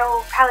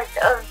eyeshadow palettes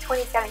of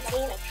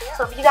 2017.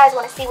 So if you guys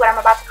want to see what I'm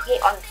about to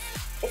create on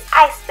this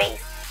eye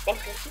space, then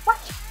please keep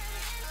watching.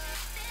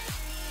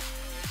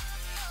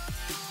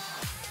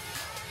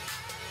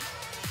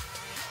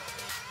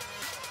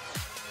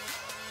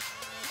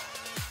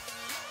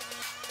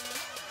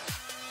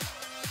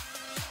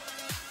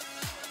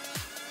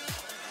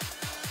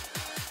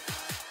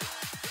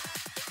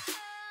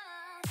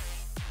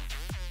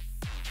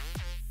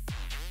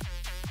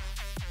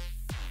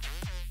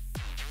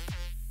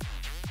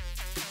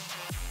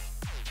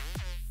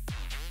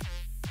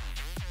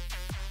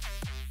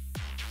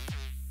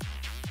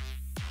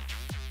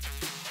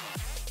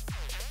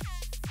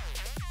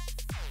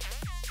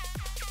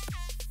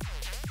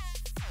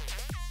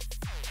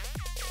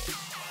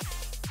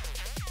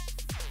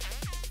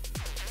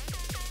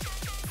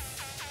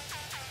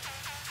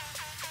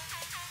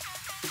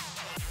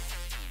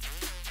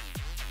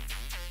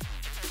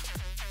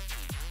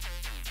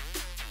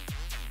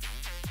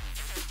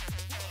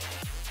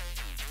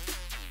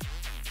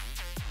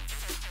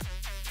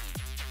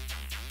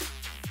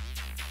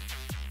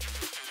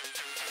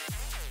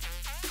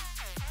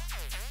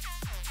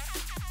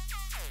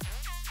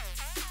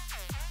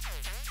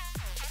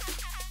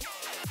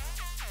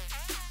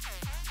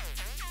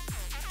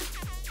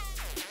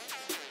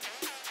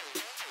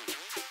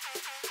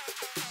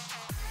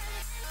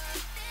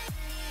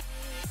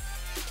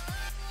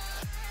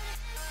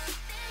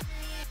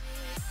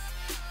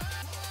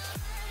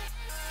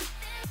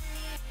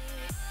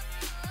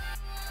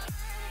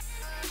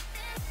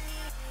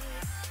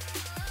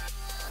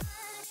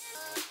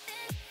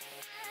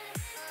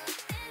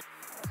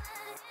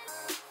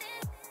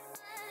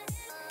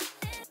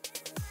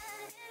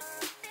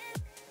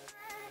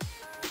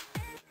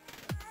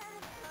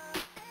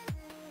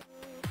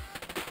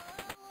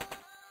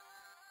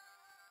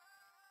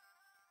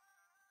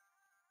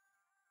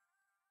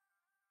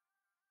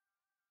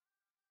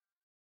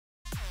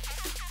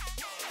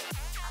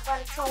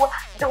 to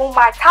do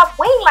my top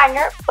wing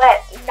liner,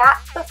 but not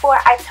before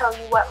I tell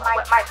you what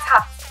my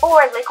top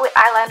 4 liquid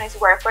eyeliners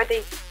were for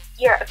the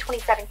year of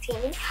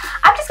 2017.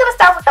 I'm just gonna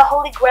start with the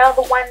Holy Grail,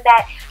 the one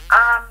that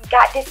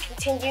got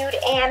discontinued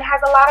and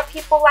has a lot of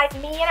people like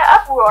me in an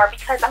uproar,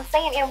 because I'm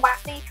saying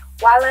NYC,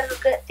 why let a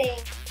good thing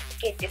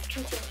get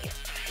discontinued?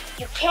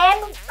 You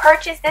can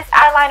purchase this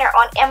eyeliner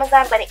on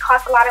Amazon, but it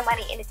costs a lot of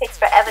money and it takes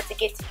forever to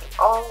get to you.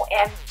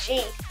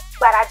 OMG.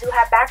 But I do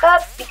have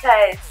backups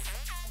because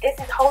this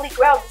is Holy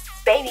Grail. This is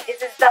baby.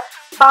 This is the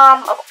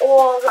bomb of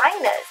all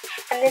liners.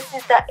 And this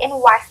is the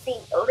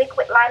NYC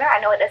liquid liner.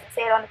 I know it doesn't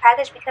say it on the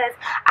package because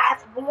I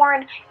have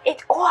worn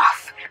it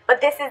off.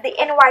 But this is the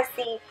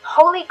NYC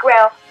Holy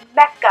Grail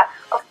Mecca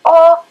of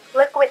all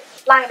liquid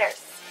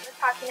liners.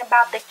 We're talking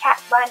about the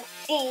Kat Von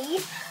D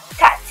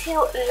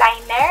tattoo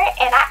liner,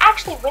 and I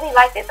actually really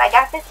like this. I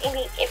got this in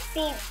the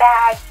Ipsy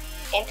bag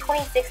in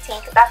 2016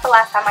 because that's the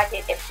last time I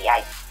did Ipsy.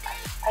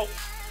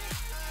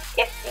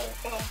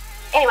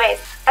 Anyways,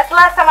 that's the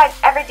last time I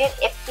ever did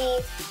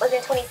Ipsy, was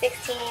in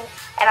 2016,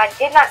 and I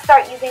did not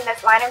start using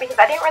this liner because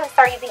I didn't really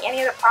start using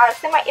any of the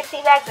products in my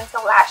Ipsy bags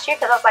until last year,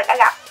 because I was like, I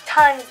got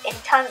tons and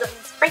tons of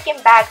these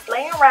freaking bags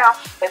laying around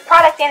with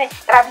product in it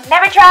that I've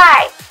never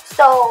tried.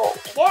 So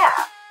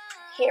yeah,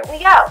 here we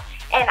go.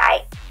 And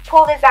I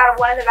pulled this out of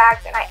one of the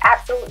bags and I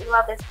absolutely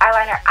love this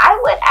eyeliner. I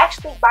would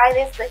actually buy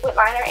this liquid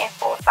liner in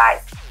full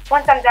size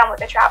once I'm done with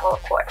the travel,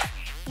 of course.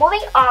 Moving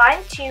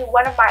on to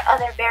one of my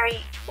other very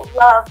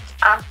loved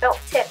felt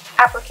tip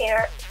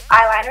applicator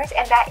eyeliners,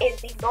 and that is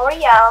the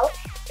L'Oreal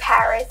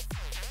Paris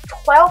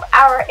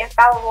 12-Hour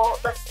Infallible,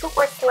 the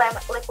Super Slim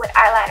Liquid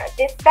Eyeliner.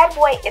 This bad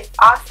boy is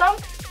awesome.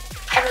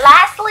 And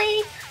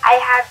lastly, I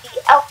have the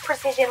e.l.f.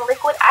 Precision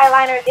Liquid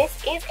Eyeliner. This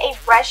is a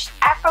brushed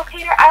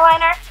applicator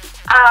eyeliner.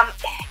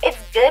 It's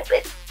good,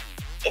 but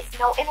it's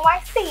no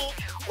NYC.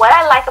 What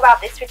I like about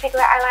this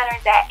particular eyeliner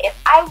is that if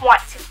I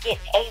want to get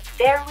a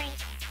very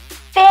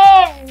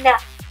thin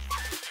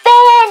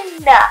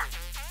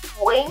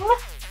wing,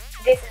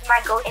 this is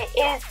my go. It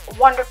is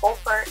wonderful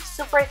for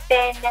super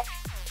thin,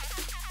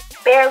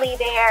 barely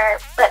there,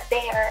 but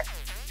there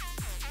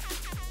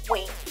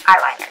wing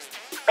eyeliners.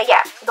 But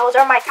yeah, those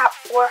are my top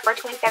 4 for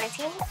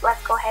 2017.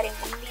 Let's go ahead and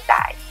wing these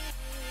eyes.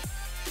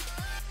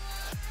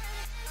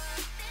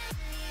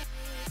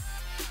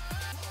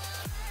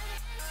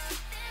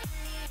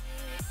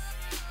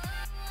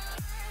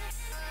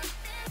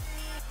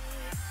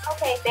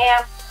 Okay,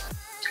 fam.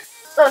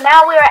 So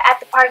now we are at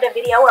the part of the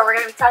video where we're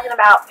going to be talking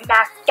about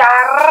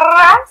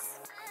mascaras.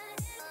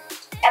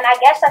 And I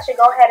guess I should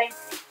go ahead and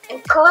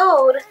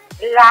include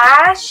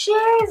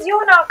lashes,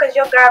 you know, because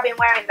your girl been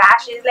wearing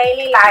lashes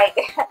lately. Like,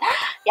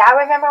 y'all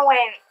remember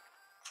when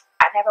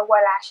I never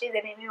wore lashes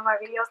in any of my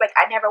videos? Like,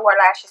 I never wore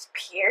lashes,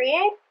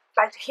 period.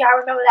 Like, y'all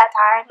remember that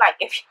time? Like,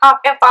 if y'all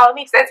been following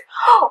me since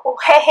way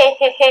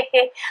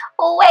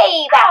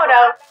back, I don't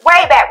know,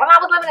 way back when I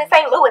was living in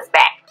St. Louis,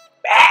 back.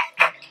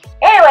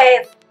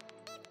 Anyways,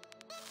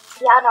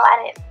 y'all know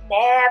I didn't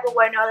never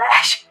wear no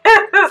lashes.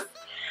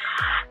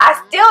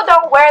 I still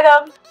don't wear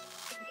them.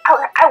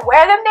 I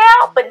wear them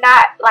now, but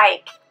not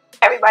like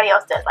everybody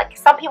else does. Like,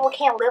 some people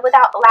can't live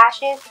without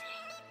lashes.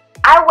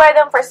 I wear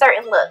them for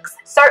certain looks.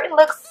 Certain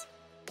looks,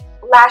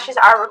 lashes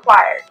are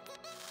required.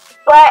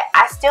 But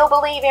I still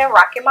believe in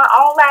rocking my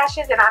own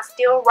lashes, and I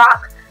still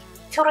rock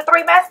 2 to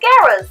 3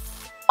 mascaras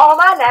on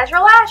my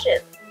natural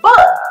lashes.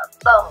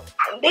 But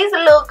these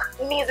look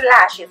needs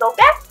lashes,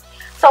 okay?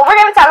 So we're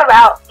going to talk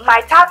about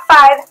my top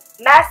 5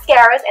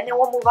 mascaras, and then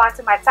we'll move on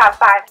to my top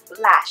 5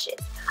 lashes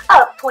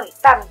of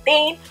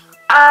 2017.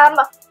 I'm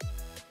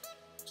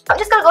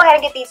just going to go ahead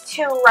and get these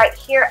 2 right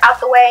here out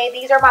the way.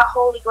 These are my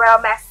Holy Grail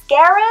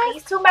mascaras.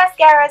 These 2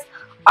 mascaras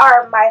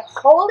are my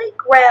Holy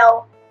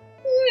Grail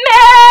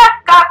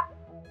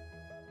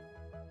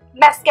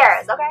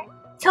mascaras, okay?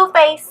 Too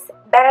Faced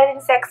Better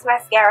Than Sex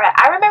mascara.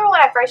 I remember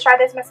when I first tried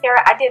this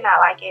mascara, I did not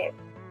like it.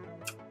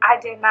 I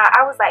did not.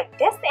 I was like,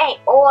 this ain't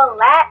all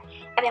that.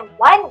 And then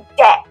one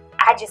day,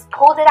 I just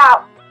pulled it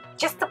out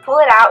just to pull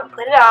it out and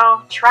put it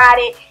on, tried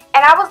it,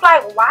 and I was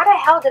like, why the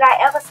hell did I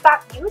ever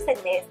stop using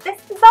this?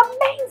 This is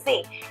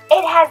amazing.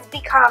 It has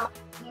become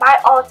my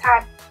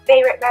all-time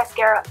favorite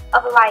mascara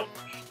of life.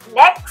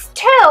 Next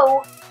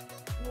to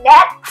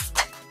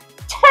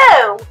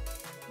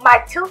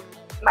my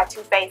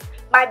Too Faced,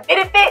 my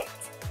Benefit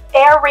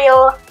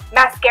Aerial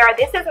mascara.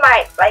 This is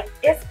my, like,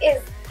 this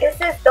is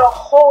the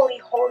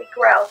holy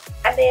grail.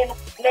 And then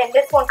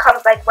this one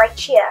comes like right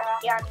here.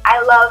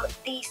 I love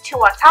these 2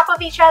 on top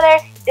of each other.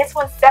 This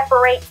one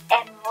separates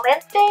and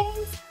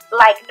lengthens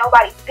like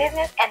nobody's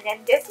business, and then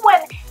this one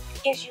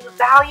gives you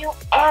value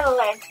and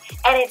length,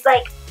 and it's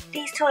like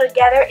these 2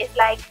 together is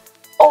like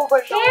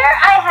over. Here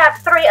I have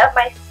 3 of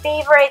my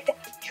favorite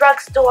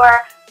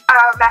drugstore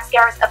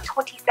mascaras of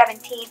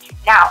 2017.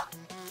 Now,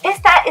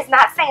 that is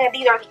not saying that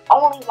these are the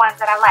only ones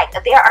that I like.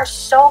 There are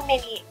so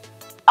many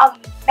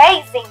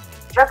amazing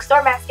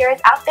drugstore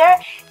mascaras out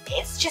there.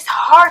 It's just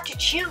hard to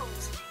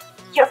choose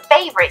your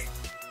favorites.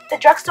 The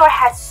drugstore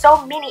has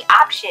so many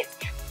options,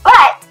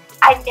 but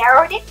I I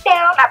narrowed it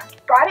down. I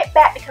brought it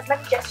back because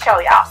let me just show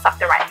y'all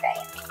something right there.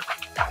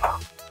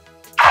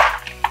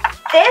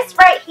 This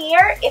right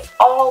here is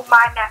all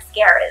my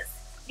mascaras.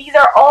 These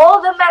are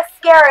all the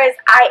mascaras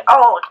I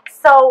own.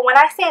 So when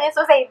I say this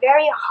was a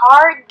very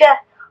hard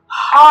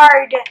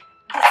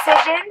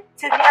decision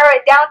to narrow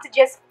it down to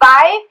just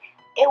 5,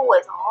 it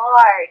was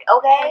hard,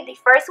 okay? And the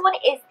first one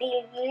is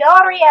the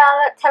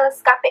L'Oreal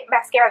Telescopic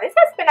Mascara. This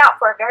has been out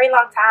for a very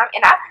long time,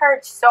 and I've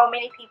heard so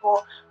many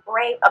people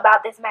rave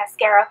about this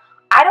mascara.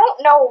 I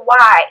don't know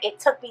why it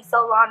took me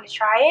so long to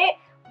try it,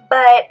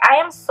 but I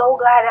am so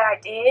glad that I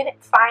did,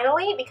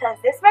 finally, because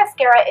this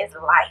mascara is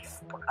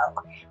life, bro.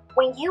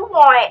 When you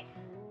want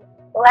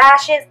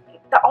lashes,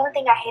 the only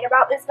thing I hate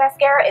about this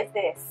mascara is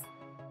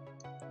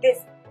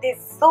this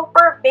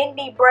super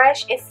bendy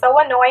brush is so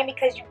annoying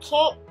because you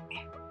can't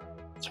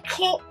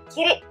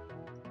get it.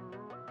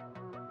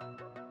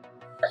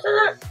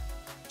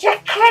 You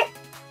can't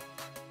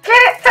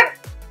get it to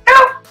go.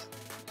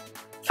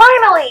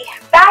 Finally,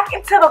 back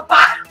into the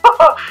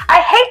bottle. I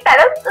hate that.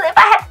 If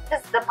I had,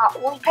 this is my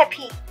only pet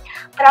peeve.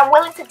 But I'm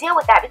willing to deal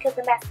with that because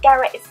the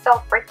mascara is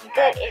so freaking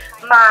good.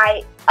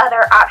 My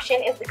other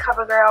option is the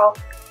CoverGirl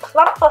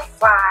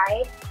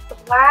Plumpify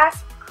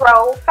Blast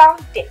Pro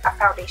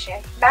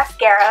Foundation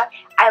Mascara.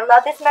 I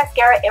love this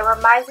mascara. It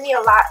reminds me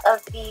a lot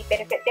of the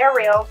Benefit They're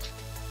Real.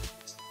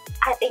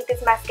 I think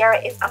this mascara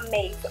is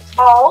amazing.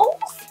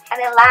 And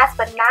then last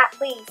but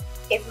not least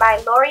is my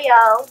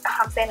L'Oreal,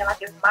 I'm saying it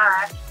like it's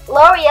mine,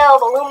 L'Oreal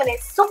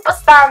Voluminous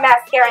Superstar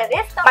Mascara.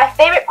 My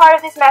favorite part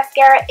of this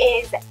mascara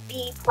is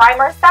the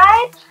primer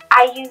side.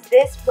 I use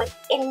this with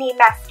any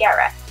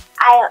mascara.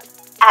 I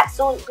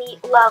absolutely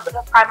love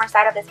the primer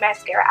side of this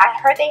mascara. I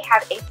heard they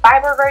have a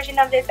fiber version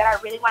of this that I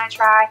really want to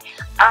try.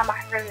 I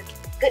heard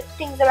good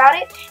things about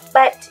it.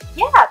 But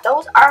yeah,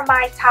 those are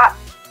my top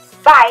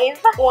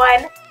 5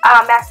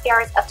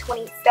 mascaras of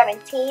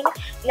 2017.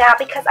 Now,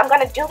 because I'm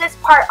going to do this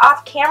part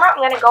off camera, I'm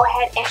going to go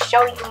ahead and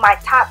show you my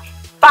top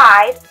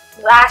 5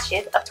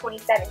 lashes of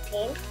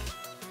 2017.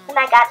 And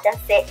I got them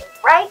sitting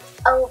right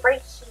over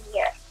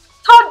here.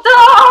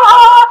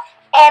 Ta-da!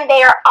 And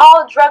they are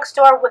all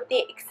drugstore with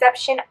the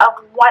exception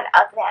of one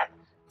of them.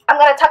 I'm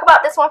going to talk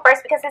about this one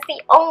first because it's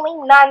the only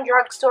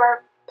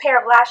non-drugstore pair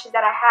of lashes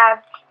that I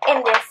have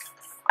in this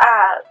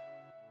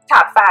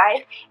top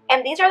 5,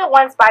 and these are the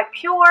ones by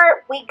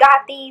Pure. We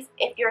got these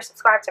if you're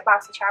subscribed to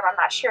BoxyCharm. I'm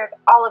not sure if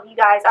all of you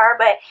guys are,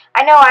 but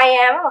I know I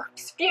am. A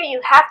few of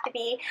you have to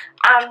be.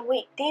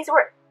 These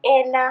were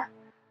in I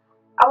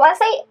want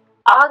to say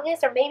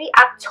August or maybe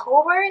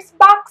October's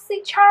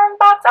BoxyCharm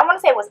box. I want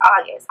to say it was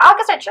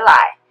August or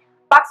July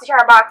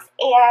BoxyCharm box,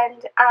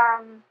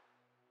 and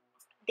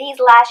these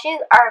lashes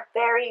are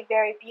very,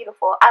 very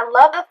beautiful. I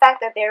love the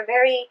fact that they're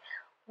very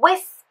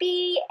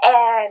wispy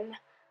and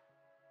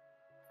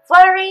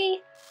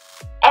fluttery,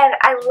 and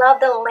I love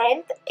the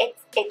length. It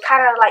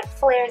kind of like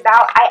flares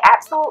out. I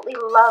absolutely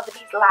love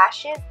these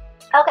lashes.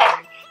 Okay,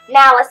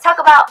 now let's talk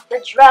about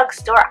the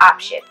drugstore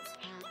options.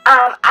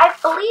 I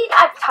believe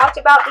I've talked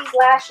about these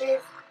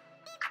lashes.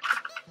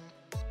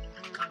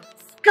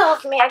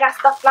 Excuse me, I got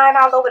stuff flying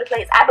all over the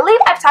place. I believe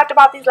I've talked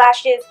about these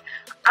lashes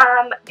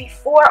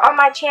before on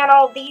my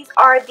channel. These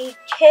are the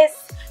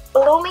Kiss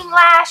Blooming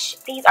Lash.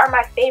 These are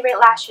my favorite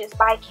lashes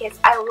by Kiss.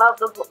 I love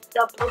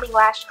the Blooming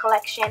Lash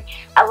collection.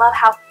 I love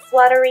how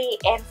fluttery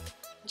and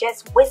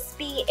just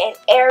wispy and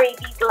airy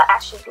these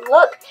lashes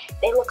look.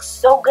 They look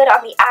so good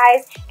on the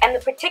eyes. And the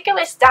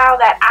particular style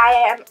that I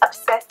am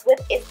obsessed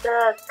with is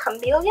the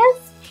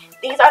Camellias.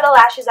 These are the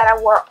lashes that I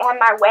wore on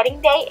my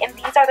wedding day, and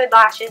these are the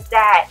lashes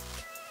that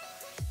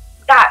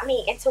got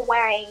me into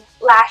wearing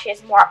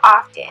lashes more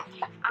often.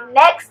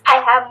 Next, I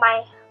have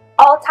my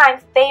all-time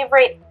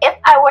favorite, if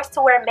I was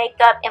to wear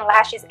makeup and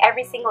lashes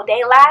every single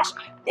day lash,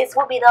 this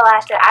would be the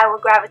lash that I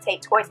would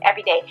gravitate towards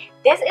every day.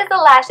 This is the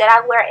lash that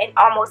I wear in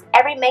almost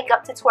every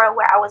makeup tutorial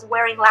where I was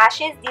wearing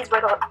lashes. These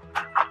were the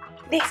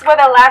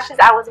lashes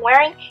I was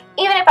wearing.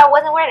 Even if I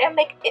wasn't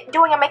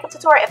doing a makeup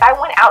tutorial, if I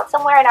went out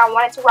somewhere and I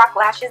wanted to rock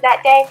lashes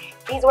that day,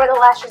 these were the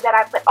lashes that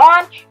I put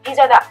on. These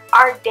are the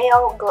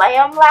Ardell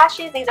Glam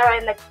lashes. These are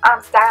in the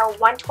style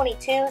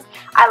 122s.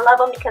 I love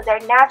them because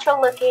they're natural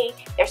looking.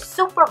 They're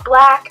super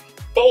black.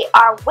 They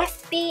are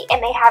wispy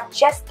and they have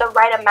just the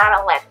right amount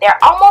of length. They're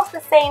almost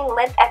the same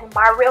length as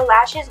my real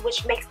lashes,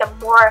 which makes them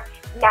more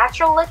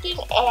natural looking,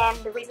 and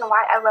the reason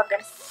why I love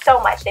them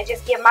so much. They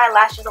just give my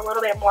lashes a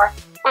little bit more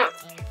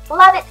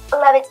Love it,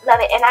 love it,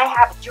 love it. And I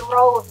have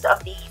droves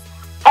of these.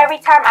 Every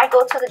time I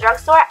go to the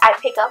drugstore, I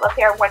pick up a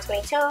pair of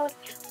 122s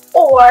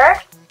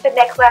or the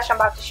next lash I'm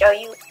about to show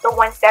you, the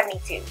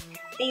 172s.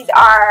 These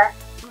are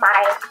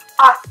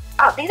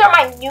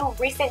my new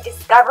recent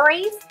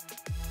discoveries.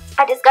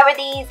 I discovered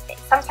these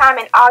sometime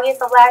in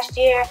August of last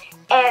year,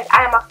 and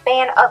I am a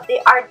fan of the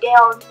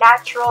Ardell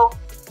Natural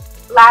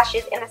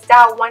lashes in the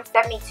style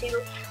 172.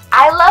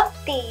 I love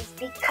these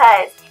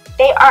because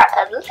they are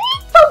a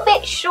little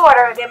bit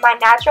shorter than my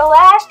natural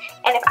lash,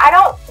 and if I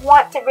don't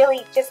want to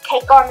really just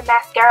cake on the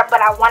mascara,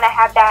 but I want to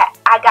have that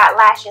I got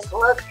lashes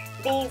look,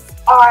 these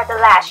are the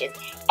lashes.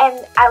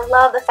 And I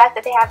love the fact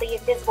that they have the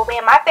invisible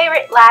band. My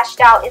favorite lash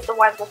style is the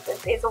ones with the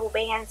invisible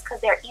bands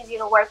because they're easier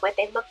to work with.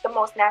 They look the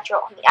most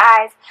natural on the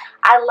eyes.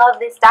 I love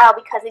this style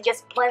because it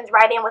just blends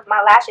right in with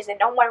my lashes and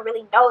no one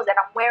really knows that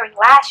I'm wearing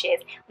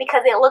lashes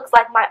because it looks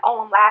like my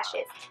own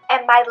lashes.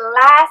 And my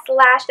last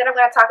lash that I'm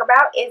going to talk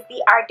about is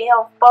the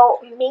Ardell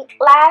Faux Mink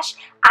Lash.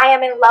 I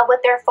am in love with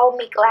their Faux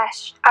Mink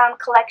Lash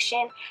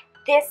collection.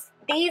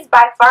 These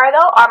by far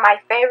though are my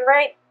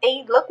favorite.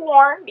 They look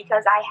worn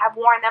because I have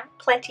worn them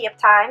plenty of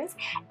times.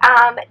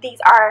 These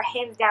are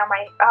hands down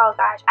my, oh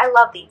gosh, I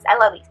love these. I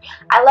love these.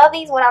 I love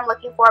these when I'm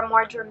looking for a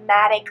more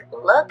dramatic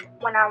look,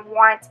 when I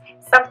want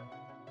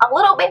a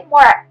little bit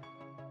more,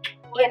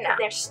 you know,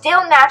 they're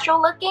still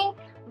natural looking,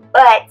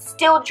 but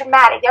still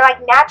dramatic. They're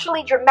like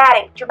naturally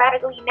dramatic,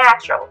 dramatically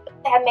natural.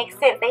 That makes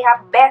sense. They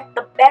have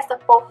the best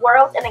of both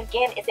worlds, and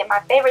again, it's in my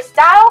favorite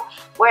style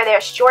where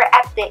they're short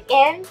at the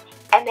end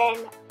and then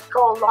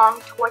go long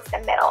towards the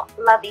middle.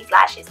 Love these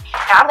lashes.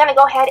 Now I'm going to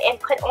go ahead and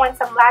put on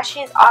some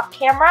lashes off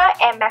camera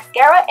and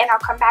mascara, and I'll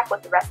come back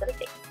with the rest of the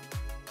thing.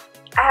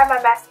 I have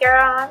my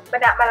mascara on, but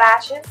not my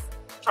lashes.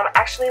 I'm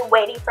actually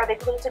waiting for the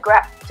glue to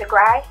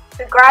dry,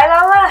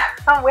 Lola.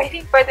 I'm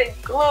waiting for the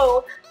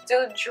glue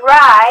to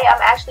dry.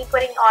 I'm actually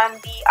putting on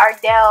the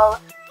Ardell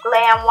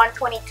Glam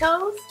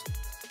 122s.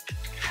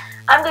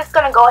 I'm just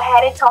going to go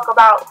ahead and talk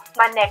about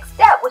my next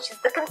step, which is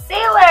the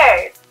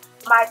concealers.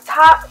 My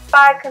top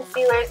 5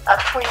 concealers of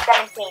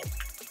 2017.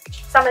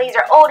 Some of these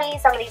are oldies,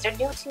 some of these are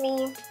new to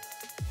me.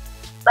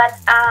 But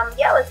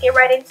yeah, let's get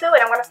right into it.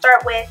 I'm going to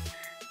start with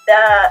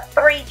the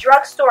 3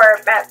 drugstore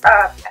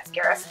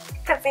mascaras,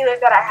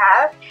 concealers that I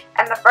have.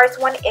 And the first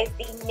one is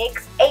the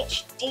NYX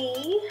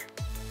HD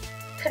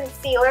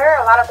concealer.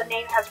 A lot of the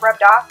name has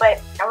rubbed off, but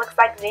it looks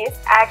like this.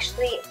 I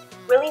actually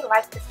really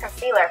like this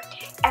concealer.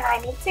 And I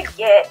need to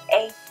get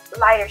a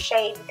lighter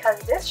shade because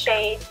this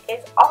shade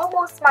is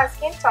almost my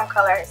skin tone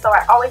color, so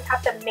I always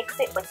have to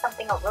mix it with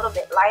something a little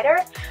bit lighter.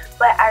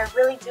 But I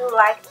really do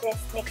like this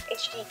NYX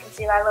HD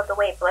concealer. I love the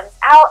way it blends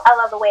out. I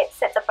love the way it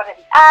sets up under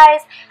the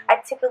eyes.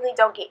 I typically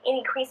don't get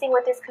any creasing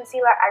with this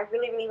concealer. I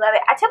really love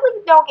it. I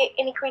typically don't get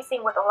any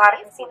creasing with a lot of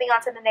concealer. Moving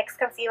on to the next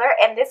concealer,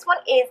 and this one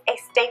is a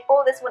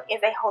staple. This one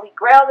is a holy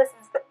grail.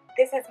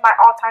 This is my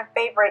all-time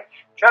favorite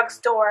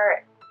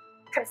drugstore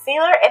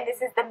concealer, and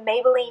this is the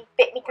Maybelline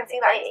Fit Me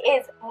concealer. It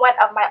is one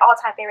of my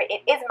all-time favorite.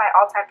 It is my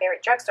all-time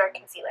favorite drugstore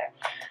concealer.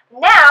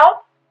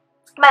 Now,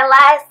 my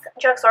last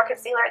drugstore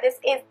concealer. This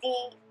is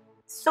the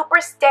Super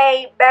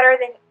Stay Better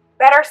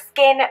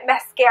Skin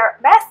Mascara.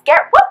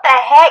 What the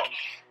heck?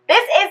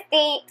 This is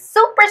the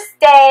Super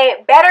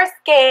Stay Better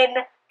Skin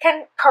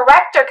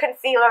Corrector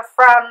Concealer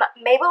from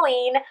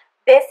Maybelline.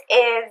 This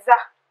is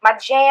my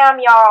jam,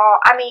 y'all.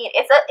 I mean,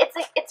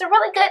 it's a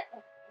really good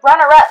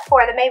runner-up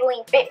for the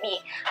Maybelline Fit Me.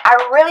 I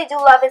really do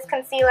love this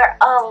concealer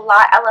a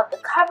lot. I love the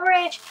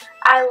coverage.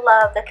 I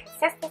love the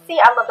consistency.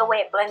 I love the way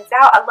it blends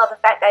out. I love the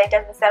fact that it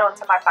doesn't settle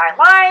into my fine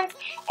lines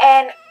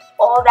and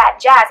all that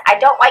jazz. I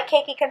don't like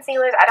cakey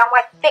concealers. I don't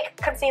like thick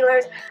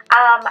concealers.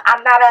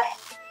 I'm not a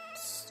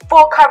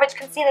full coverage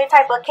concealer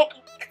type of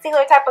cakey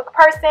concealer type of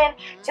person.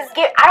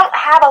 I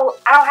don't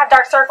have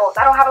dark circles.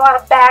 I don't have a lot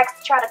of bags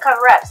to try to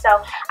cover up.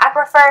 So I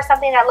prefer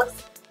something that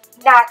looks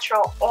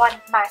natural on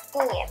my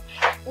skin.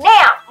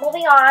 Now,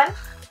 moving on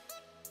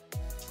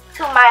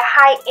to my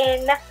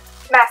high-end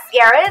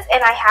mascaras,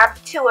 and I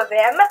have 2 of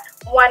them.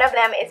 One of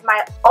them is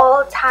my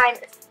all-time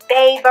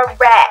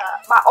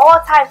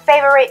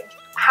favorite,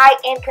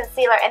 high-end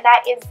concealer, and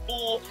that is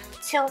the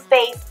Too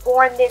Faced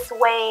Born This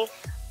Way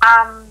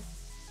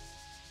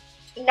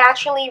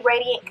Naturally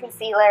Radiant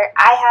Concealer.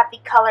 I have the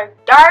color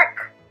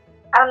Dark.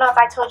 I don't know if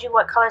I told you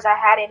what colors I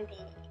had in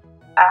the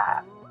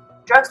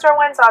drugstore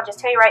one, so I'll just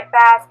tell you right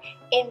fast.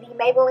 In the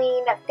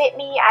Maybelline Fit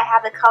Me, I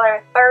have the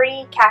color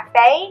 30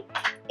 Cafe.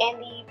 In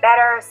the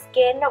Better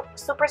Skin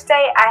Super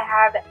Stay, I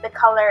have the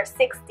color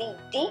 60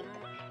 Deep.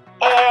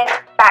 And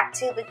back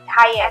to the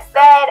high-end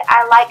said,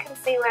 I like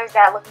concealers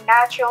that look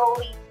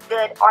naturally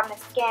good on the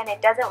skin.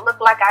 It doesn't look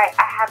like I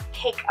have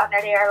cake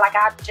under there, like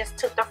I just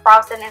took the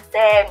frosting and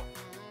said,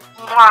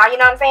 mwah, you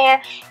know what I'm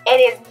saying? It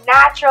is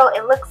natural,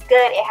 it looks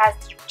good, it has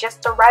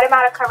just the right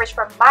amount of coverage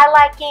for my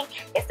liking,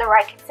 it's the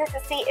right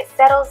consistency, it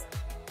settles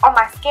on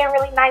my skin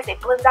really nice, it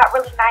blends out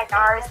really nice.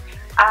 NARS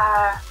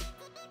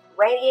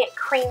Radiant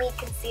Creamy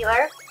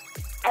Concealer,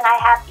 and I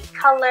have the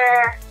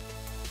color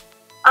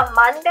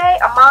Amande,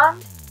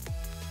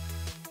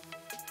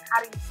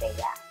 how do you say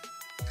that?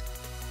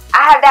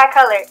 I have that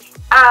color,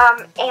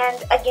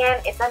 and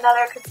again, it's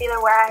another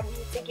concealer where I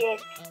need to get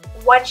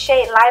one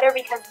shade lighter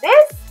because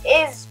this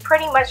is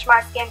pretty much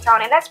my skin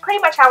tone, and that's pretty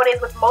much how it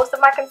is with most of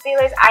my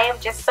concealers. I am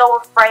just so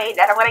afraid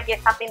that I'm going to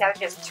get something that's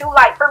just too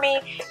light for me.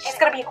 It's just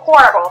going to be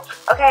horrible,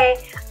 okay?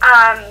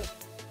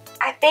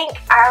 I think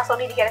I also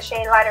need to get a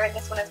shade lighter in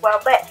this one as well,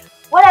 but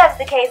whatever's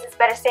the case, it's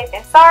better safe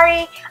than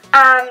sorry.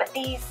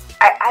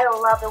 I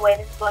love the way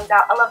this blends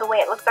out. I love the way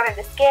it looks under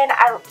the skin.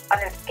 On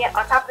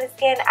top of the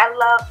skin. I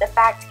love the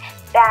fact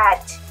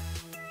that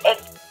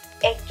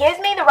it gives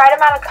me the right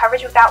amount of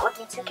coverage without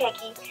looking too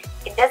cakey.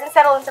 It doesn't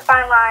settle into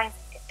fine lines.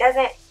 It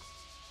doesn't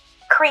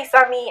crease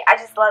on me. I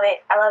just love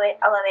it. I love it.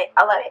 I love it.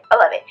 I love it. I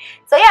love it.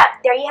 So yeah,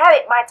 there you have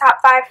it. My top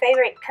 5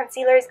 favorite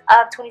concealers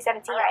of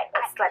 2017. Alright,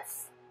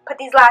 let's put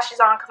these lashes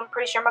on because I'm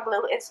pretty sure my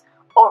glue is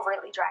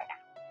overly dry now.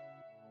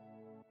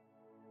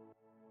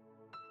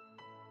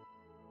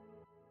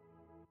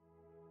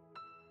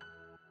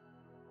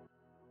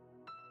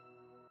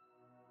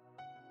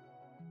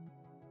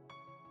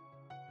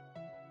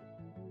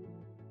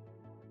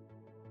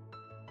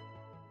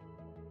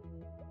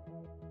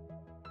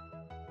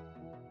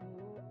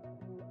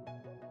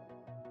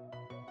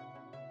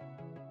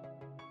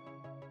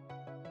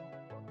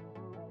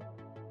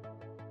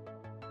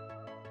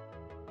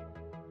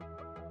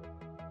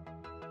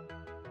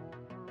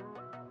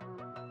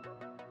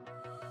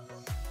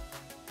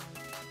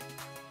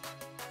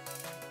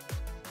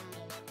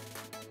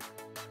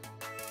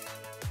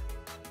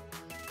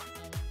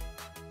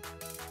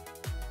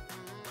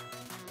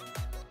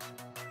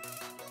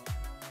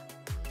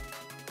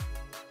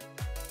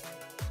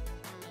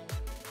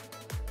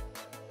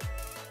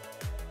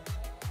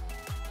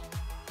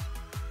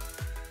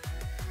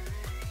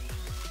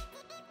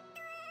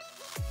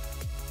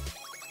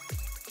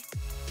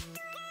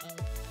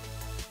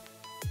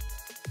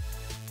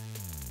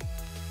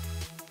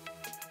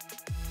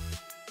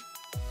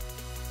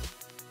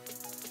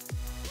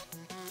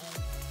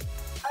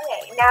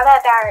 Okay, now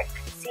that our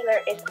concealer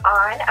is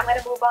on, I'm going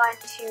to move on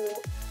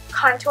to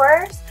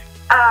contours,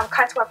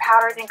 contour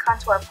powders, and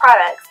contour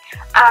products.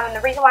 And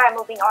the reason why I'm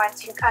moving on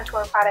to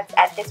contour products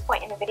at this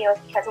point in the video is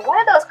because one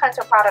of those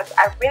contour products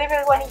I really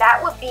wanted,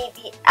 that would be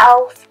the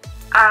e.l.f.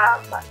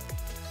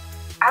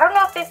 I don't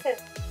know if this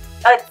is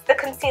the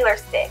concealer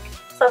stick.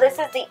 So this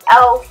is the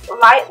e.l.f.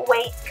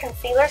 lightweight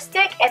concealer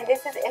stick, and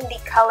this is in the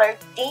color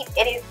Deep.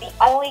 It is the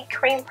only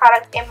cream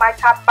product in my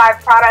top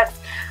 5 products.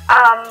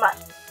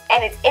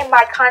 And it's in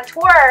my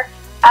contour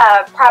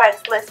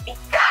products list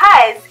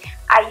because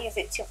I use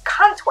it to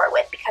contour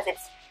with, because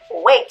it's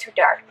way too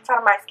dark. It's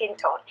on my skin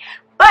tone.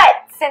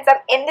 But since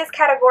I'm in this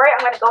category, I'm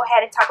going to go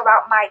ahead and talk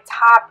about my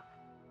top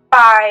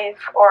 5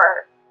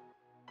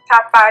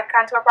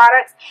 contour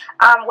products,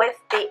 with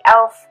the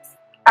e.l.f.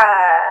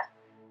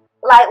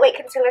 lightweight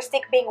concealer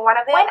stick being one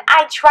of them. When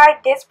I tried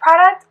this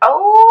product,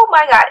 oh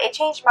my god, it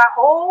changed my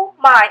whole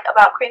mind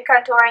about cream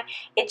contouring.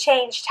 It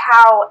changed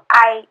how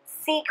I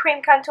see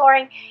cream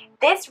contouring.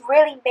 This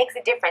really makes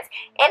a difference,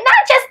 and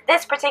not just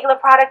this particular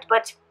product,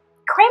 but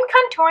cream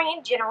contouring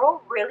in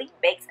general really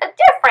makes a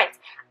difference.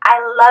 I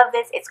love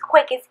this. It's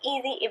quick, it's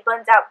easy, it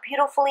blends out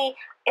beautifully.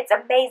 It's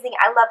amazing.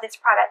 I love this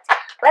product.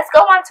 Let's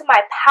go on to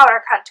my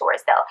powder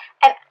contours though,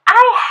 and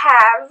I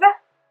have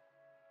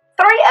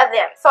 3 of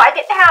them. So I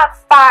didn't have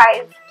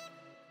 5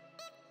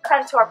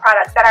 contour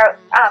products that are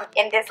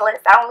in this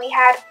list. I only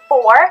had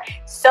 4,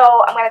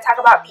 so I'm going to talk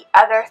about the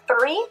other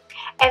 3,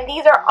 and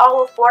these are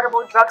all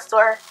affordable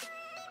drugstore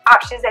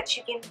options that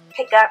you can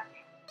pick up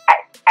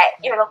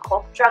at your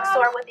local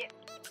drugstore with it.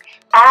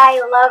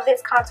 I love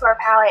this contour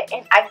palette,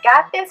 and I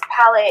got this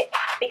palette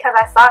because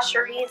I saw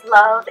Cherie's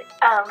loved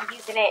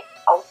using it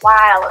a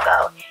while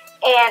ago,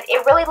 and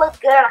it really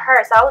looked good on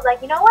her, so I was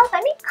like, you know what,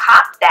 let me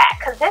cop that,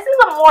 because this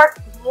is a more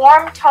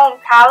warm tone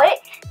palette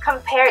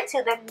compared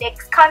to the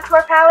NYX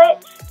contour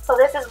palette. So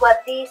this is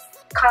what this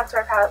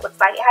contour palette looks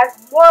like. It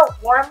has more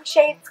warm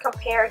shades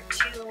compared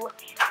to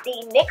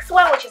the NYX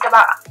one, which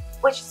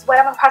is what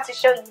I'm about to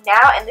show you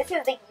now. And this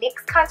is the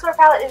NYX contour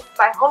palette. This is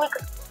my holy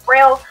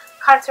grail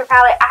contour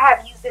palette. I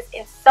have used this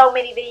in so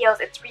many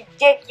videos. It's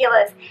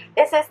ridiculous.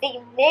 This is the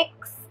NYX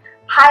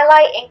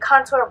Highlight and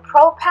Contour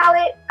Pro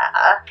palette,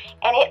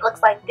 and it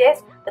looks like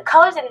this. The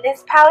colors in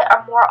this palette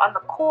are more on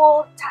the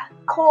cool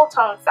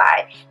tone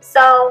side.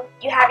 So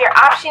you have your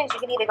options.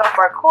 You can either go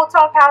for a cool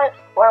tone palette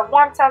or a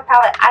warm tone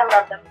palette. I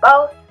love them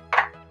both.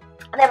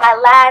 And then my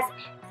last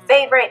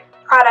favorite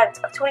product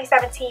of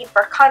 2017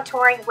 for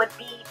contouring would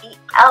be the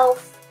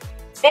e.l.f.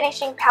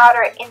 finishing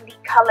powder in the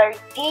color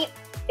Deep.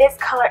 This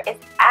color is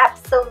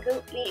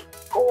absolutely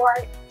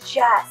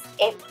gorgeous.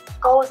 It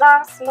goes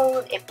on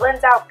smooth, it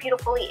blends out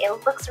beautifully, it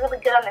looks really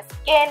good on the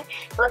skin,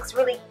 it looks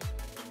really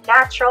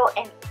natural,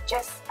 and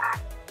just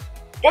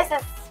this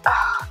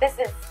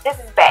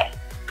is bang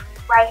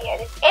right here.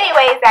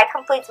 Anyways, that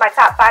completes my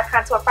top 5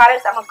 contour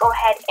products. I'm gonna go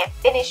ahead and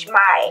finish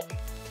my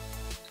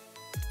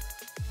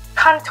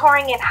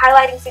contouring and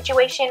highlighting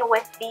situation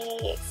with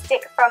the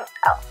stick from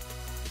e.l.f.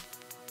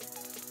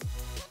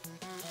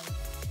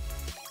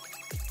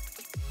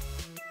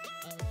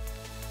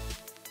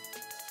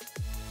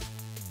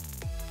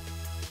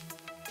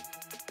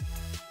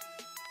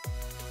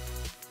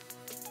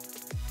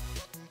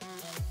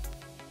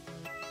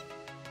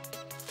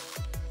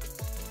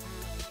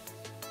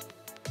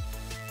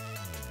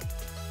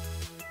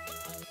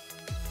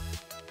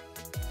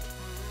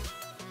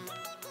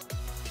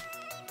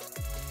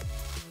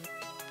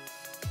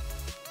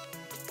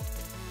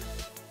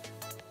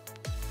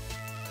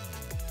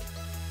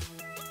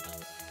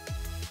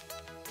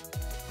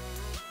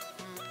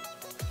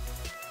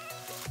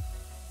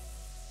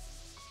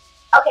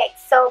 Okay,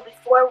 So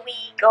before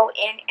we go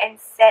in and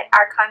set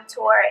our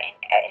contour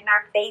in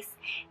our face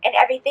and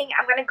everything,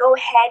 I'm going to go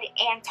ahead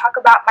and talk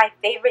about my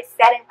favorite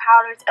setting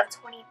powders of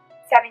 2017.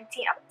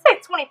 I'm going to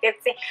say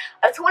 2015.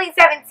 Of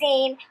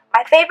 2017,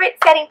 my favorite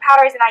setting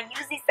powders, and I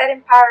use these setting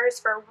powders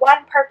for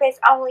one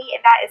purpose only, and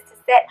that is to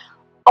set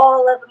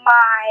all of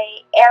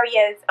my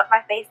areas of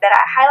my face that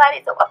I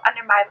highlighted. So up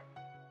under my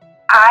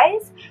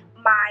eyes,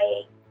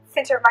 my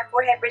center of my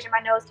forehead, bridge of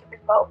my nose, cupid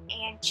bow,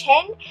 and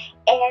chin.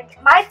 And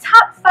my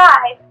top 5,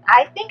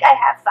 I think I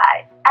have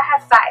 5. I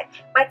have 5.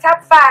 My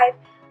top 5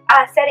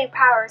 setting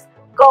powders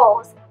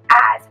goes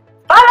as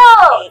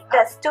follows.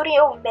 The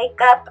Studio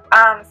Makeup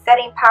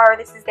setting powder.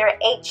 This is their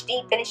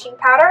HD finishing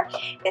powder.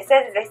 It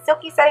says it's a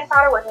silky setting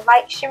powder with a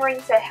light shimmer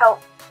to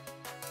help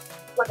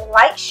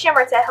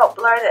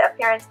blur the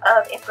appearance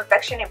of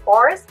imperfection and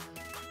pores.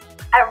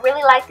 I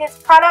really like this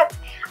product.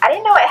 I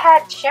didn't know it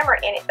had shimmer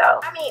in it though.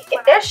 I mean,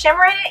 if there's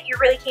shimmer in it, you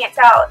really can't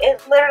tell.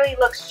 It literally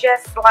looks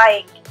just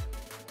like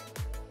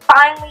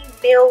finely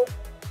milled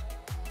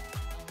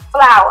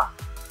flour.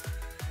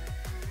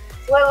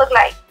 That's what it looks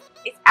like.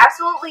 It's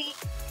absolutely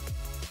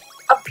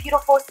a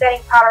beautiful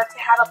setting powder to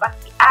have up under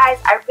the eyes.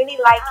 I really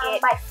like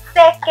it. My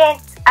second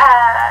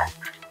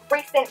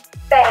recent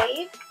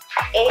fave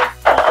is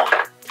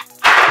the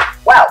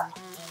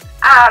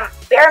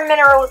Bare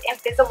Minerals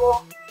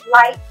Invisible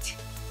Light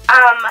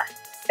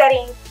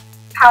setting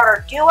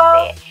powder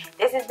duo.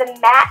 This is the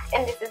matte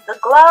and this is the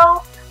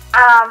glow.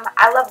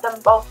 I love them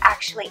both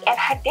actually, and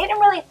I didn't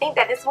really think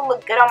that this would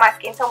look good on my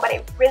skin tone, but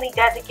it really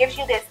does. It gives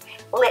you this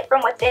lit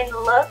from within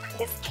look,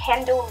 this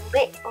candle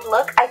lit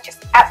look. I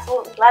just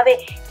absolutely love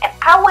it, and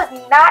I was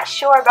not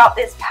sure about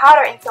this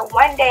powder until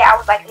one day I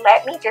was like,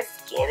 let me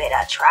just give it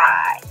a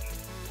try.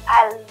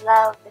 I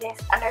love this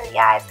under the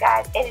eyes,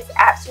 guys. It is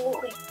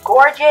absolutely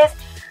gorgeous.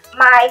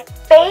 My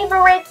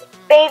favorite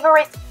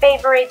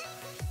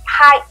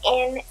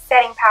high-end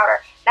setting powder.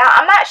 Now,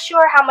 I'm not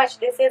sure how much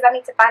this is. I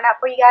need to find out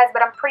for you guys,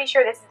 but I'm pretty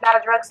sure this is not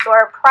a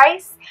drugstore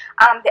price.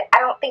 I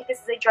don't think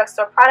this is a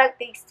drugstore product,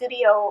 the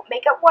Studio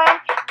Makeup one.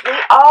 We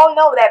all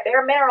know that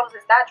Bare Minerals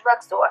is not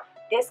drugstore.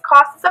 This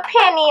costs a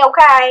penny,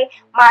 okay?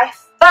 My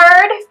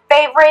third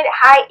favorite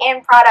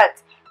high-end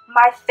product.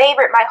 My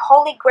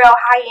holy grail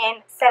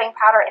high-end setting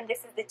powder, and this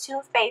is the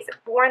Too Faced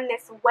Born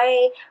This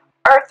Way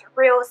Earth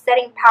Real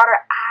setting powder.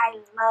 I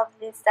love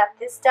this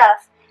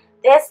stuff.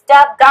 This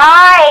stuff,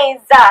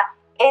 guys,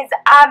 is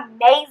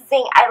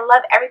amazing. I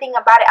love everything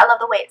about it. I love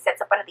the way it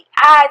sits up under the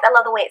eyes. I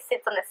love the way it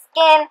sits on the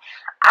skin.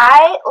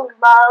 I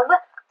love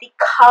the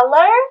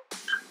color.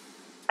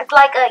 It's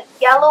like a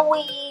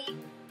yellowy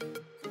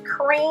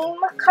cream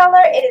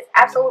color. It is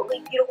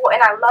absolutely beautiful,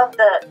 and I love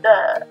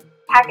the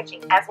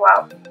packaging as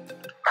well.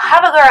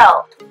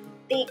 CoverGirl,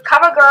 the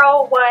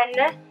CoverGirl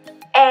one,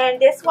 and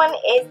this one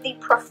is the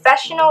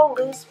Professional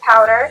Loose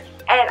Powder,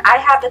 and I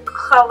have the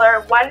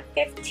color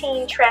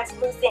 115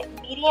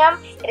 Translucent Medium.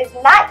 It is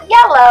not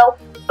yellow,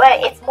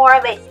 but it's more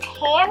of a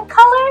tan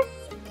color.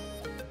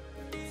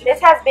 This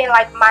has been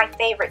like my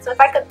favorite, so it's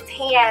like a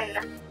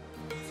tan,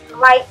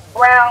 light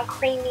brown,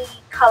 creamy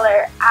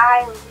color.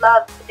 I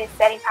love this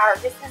setting powder.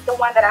 This is the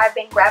one that I've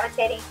been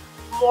gravitating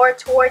more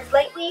towards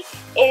lately.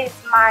 It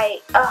is my,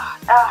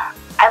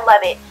 I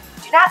love it.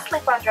 Do not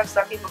sleep on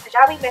drugstore, people, because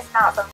y'all be missing out on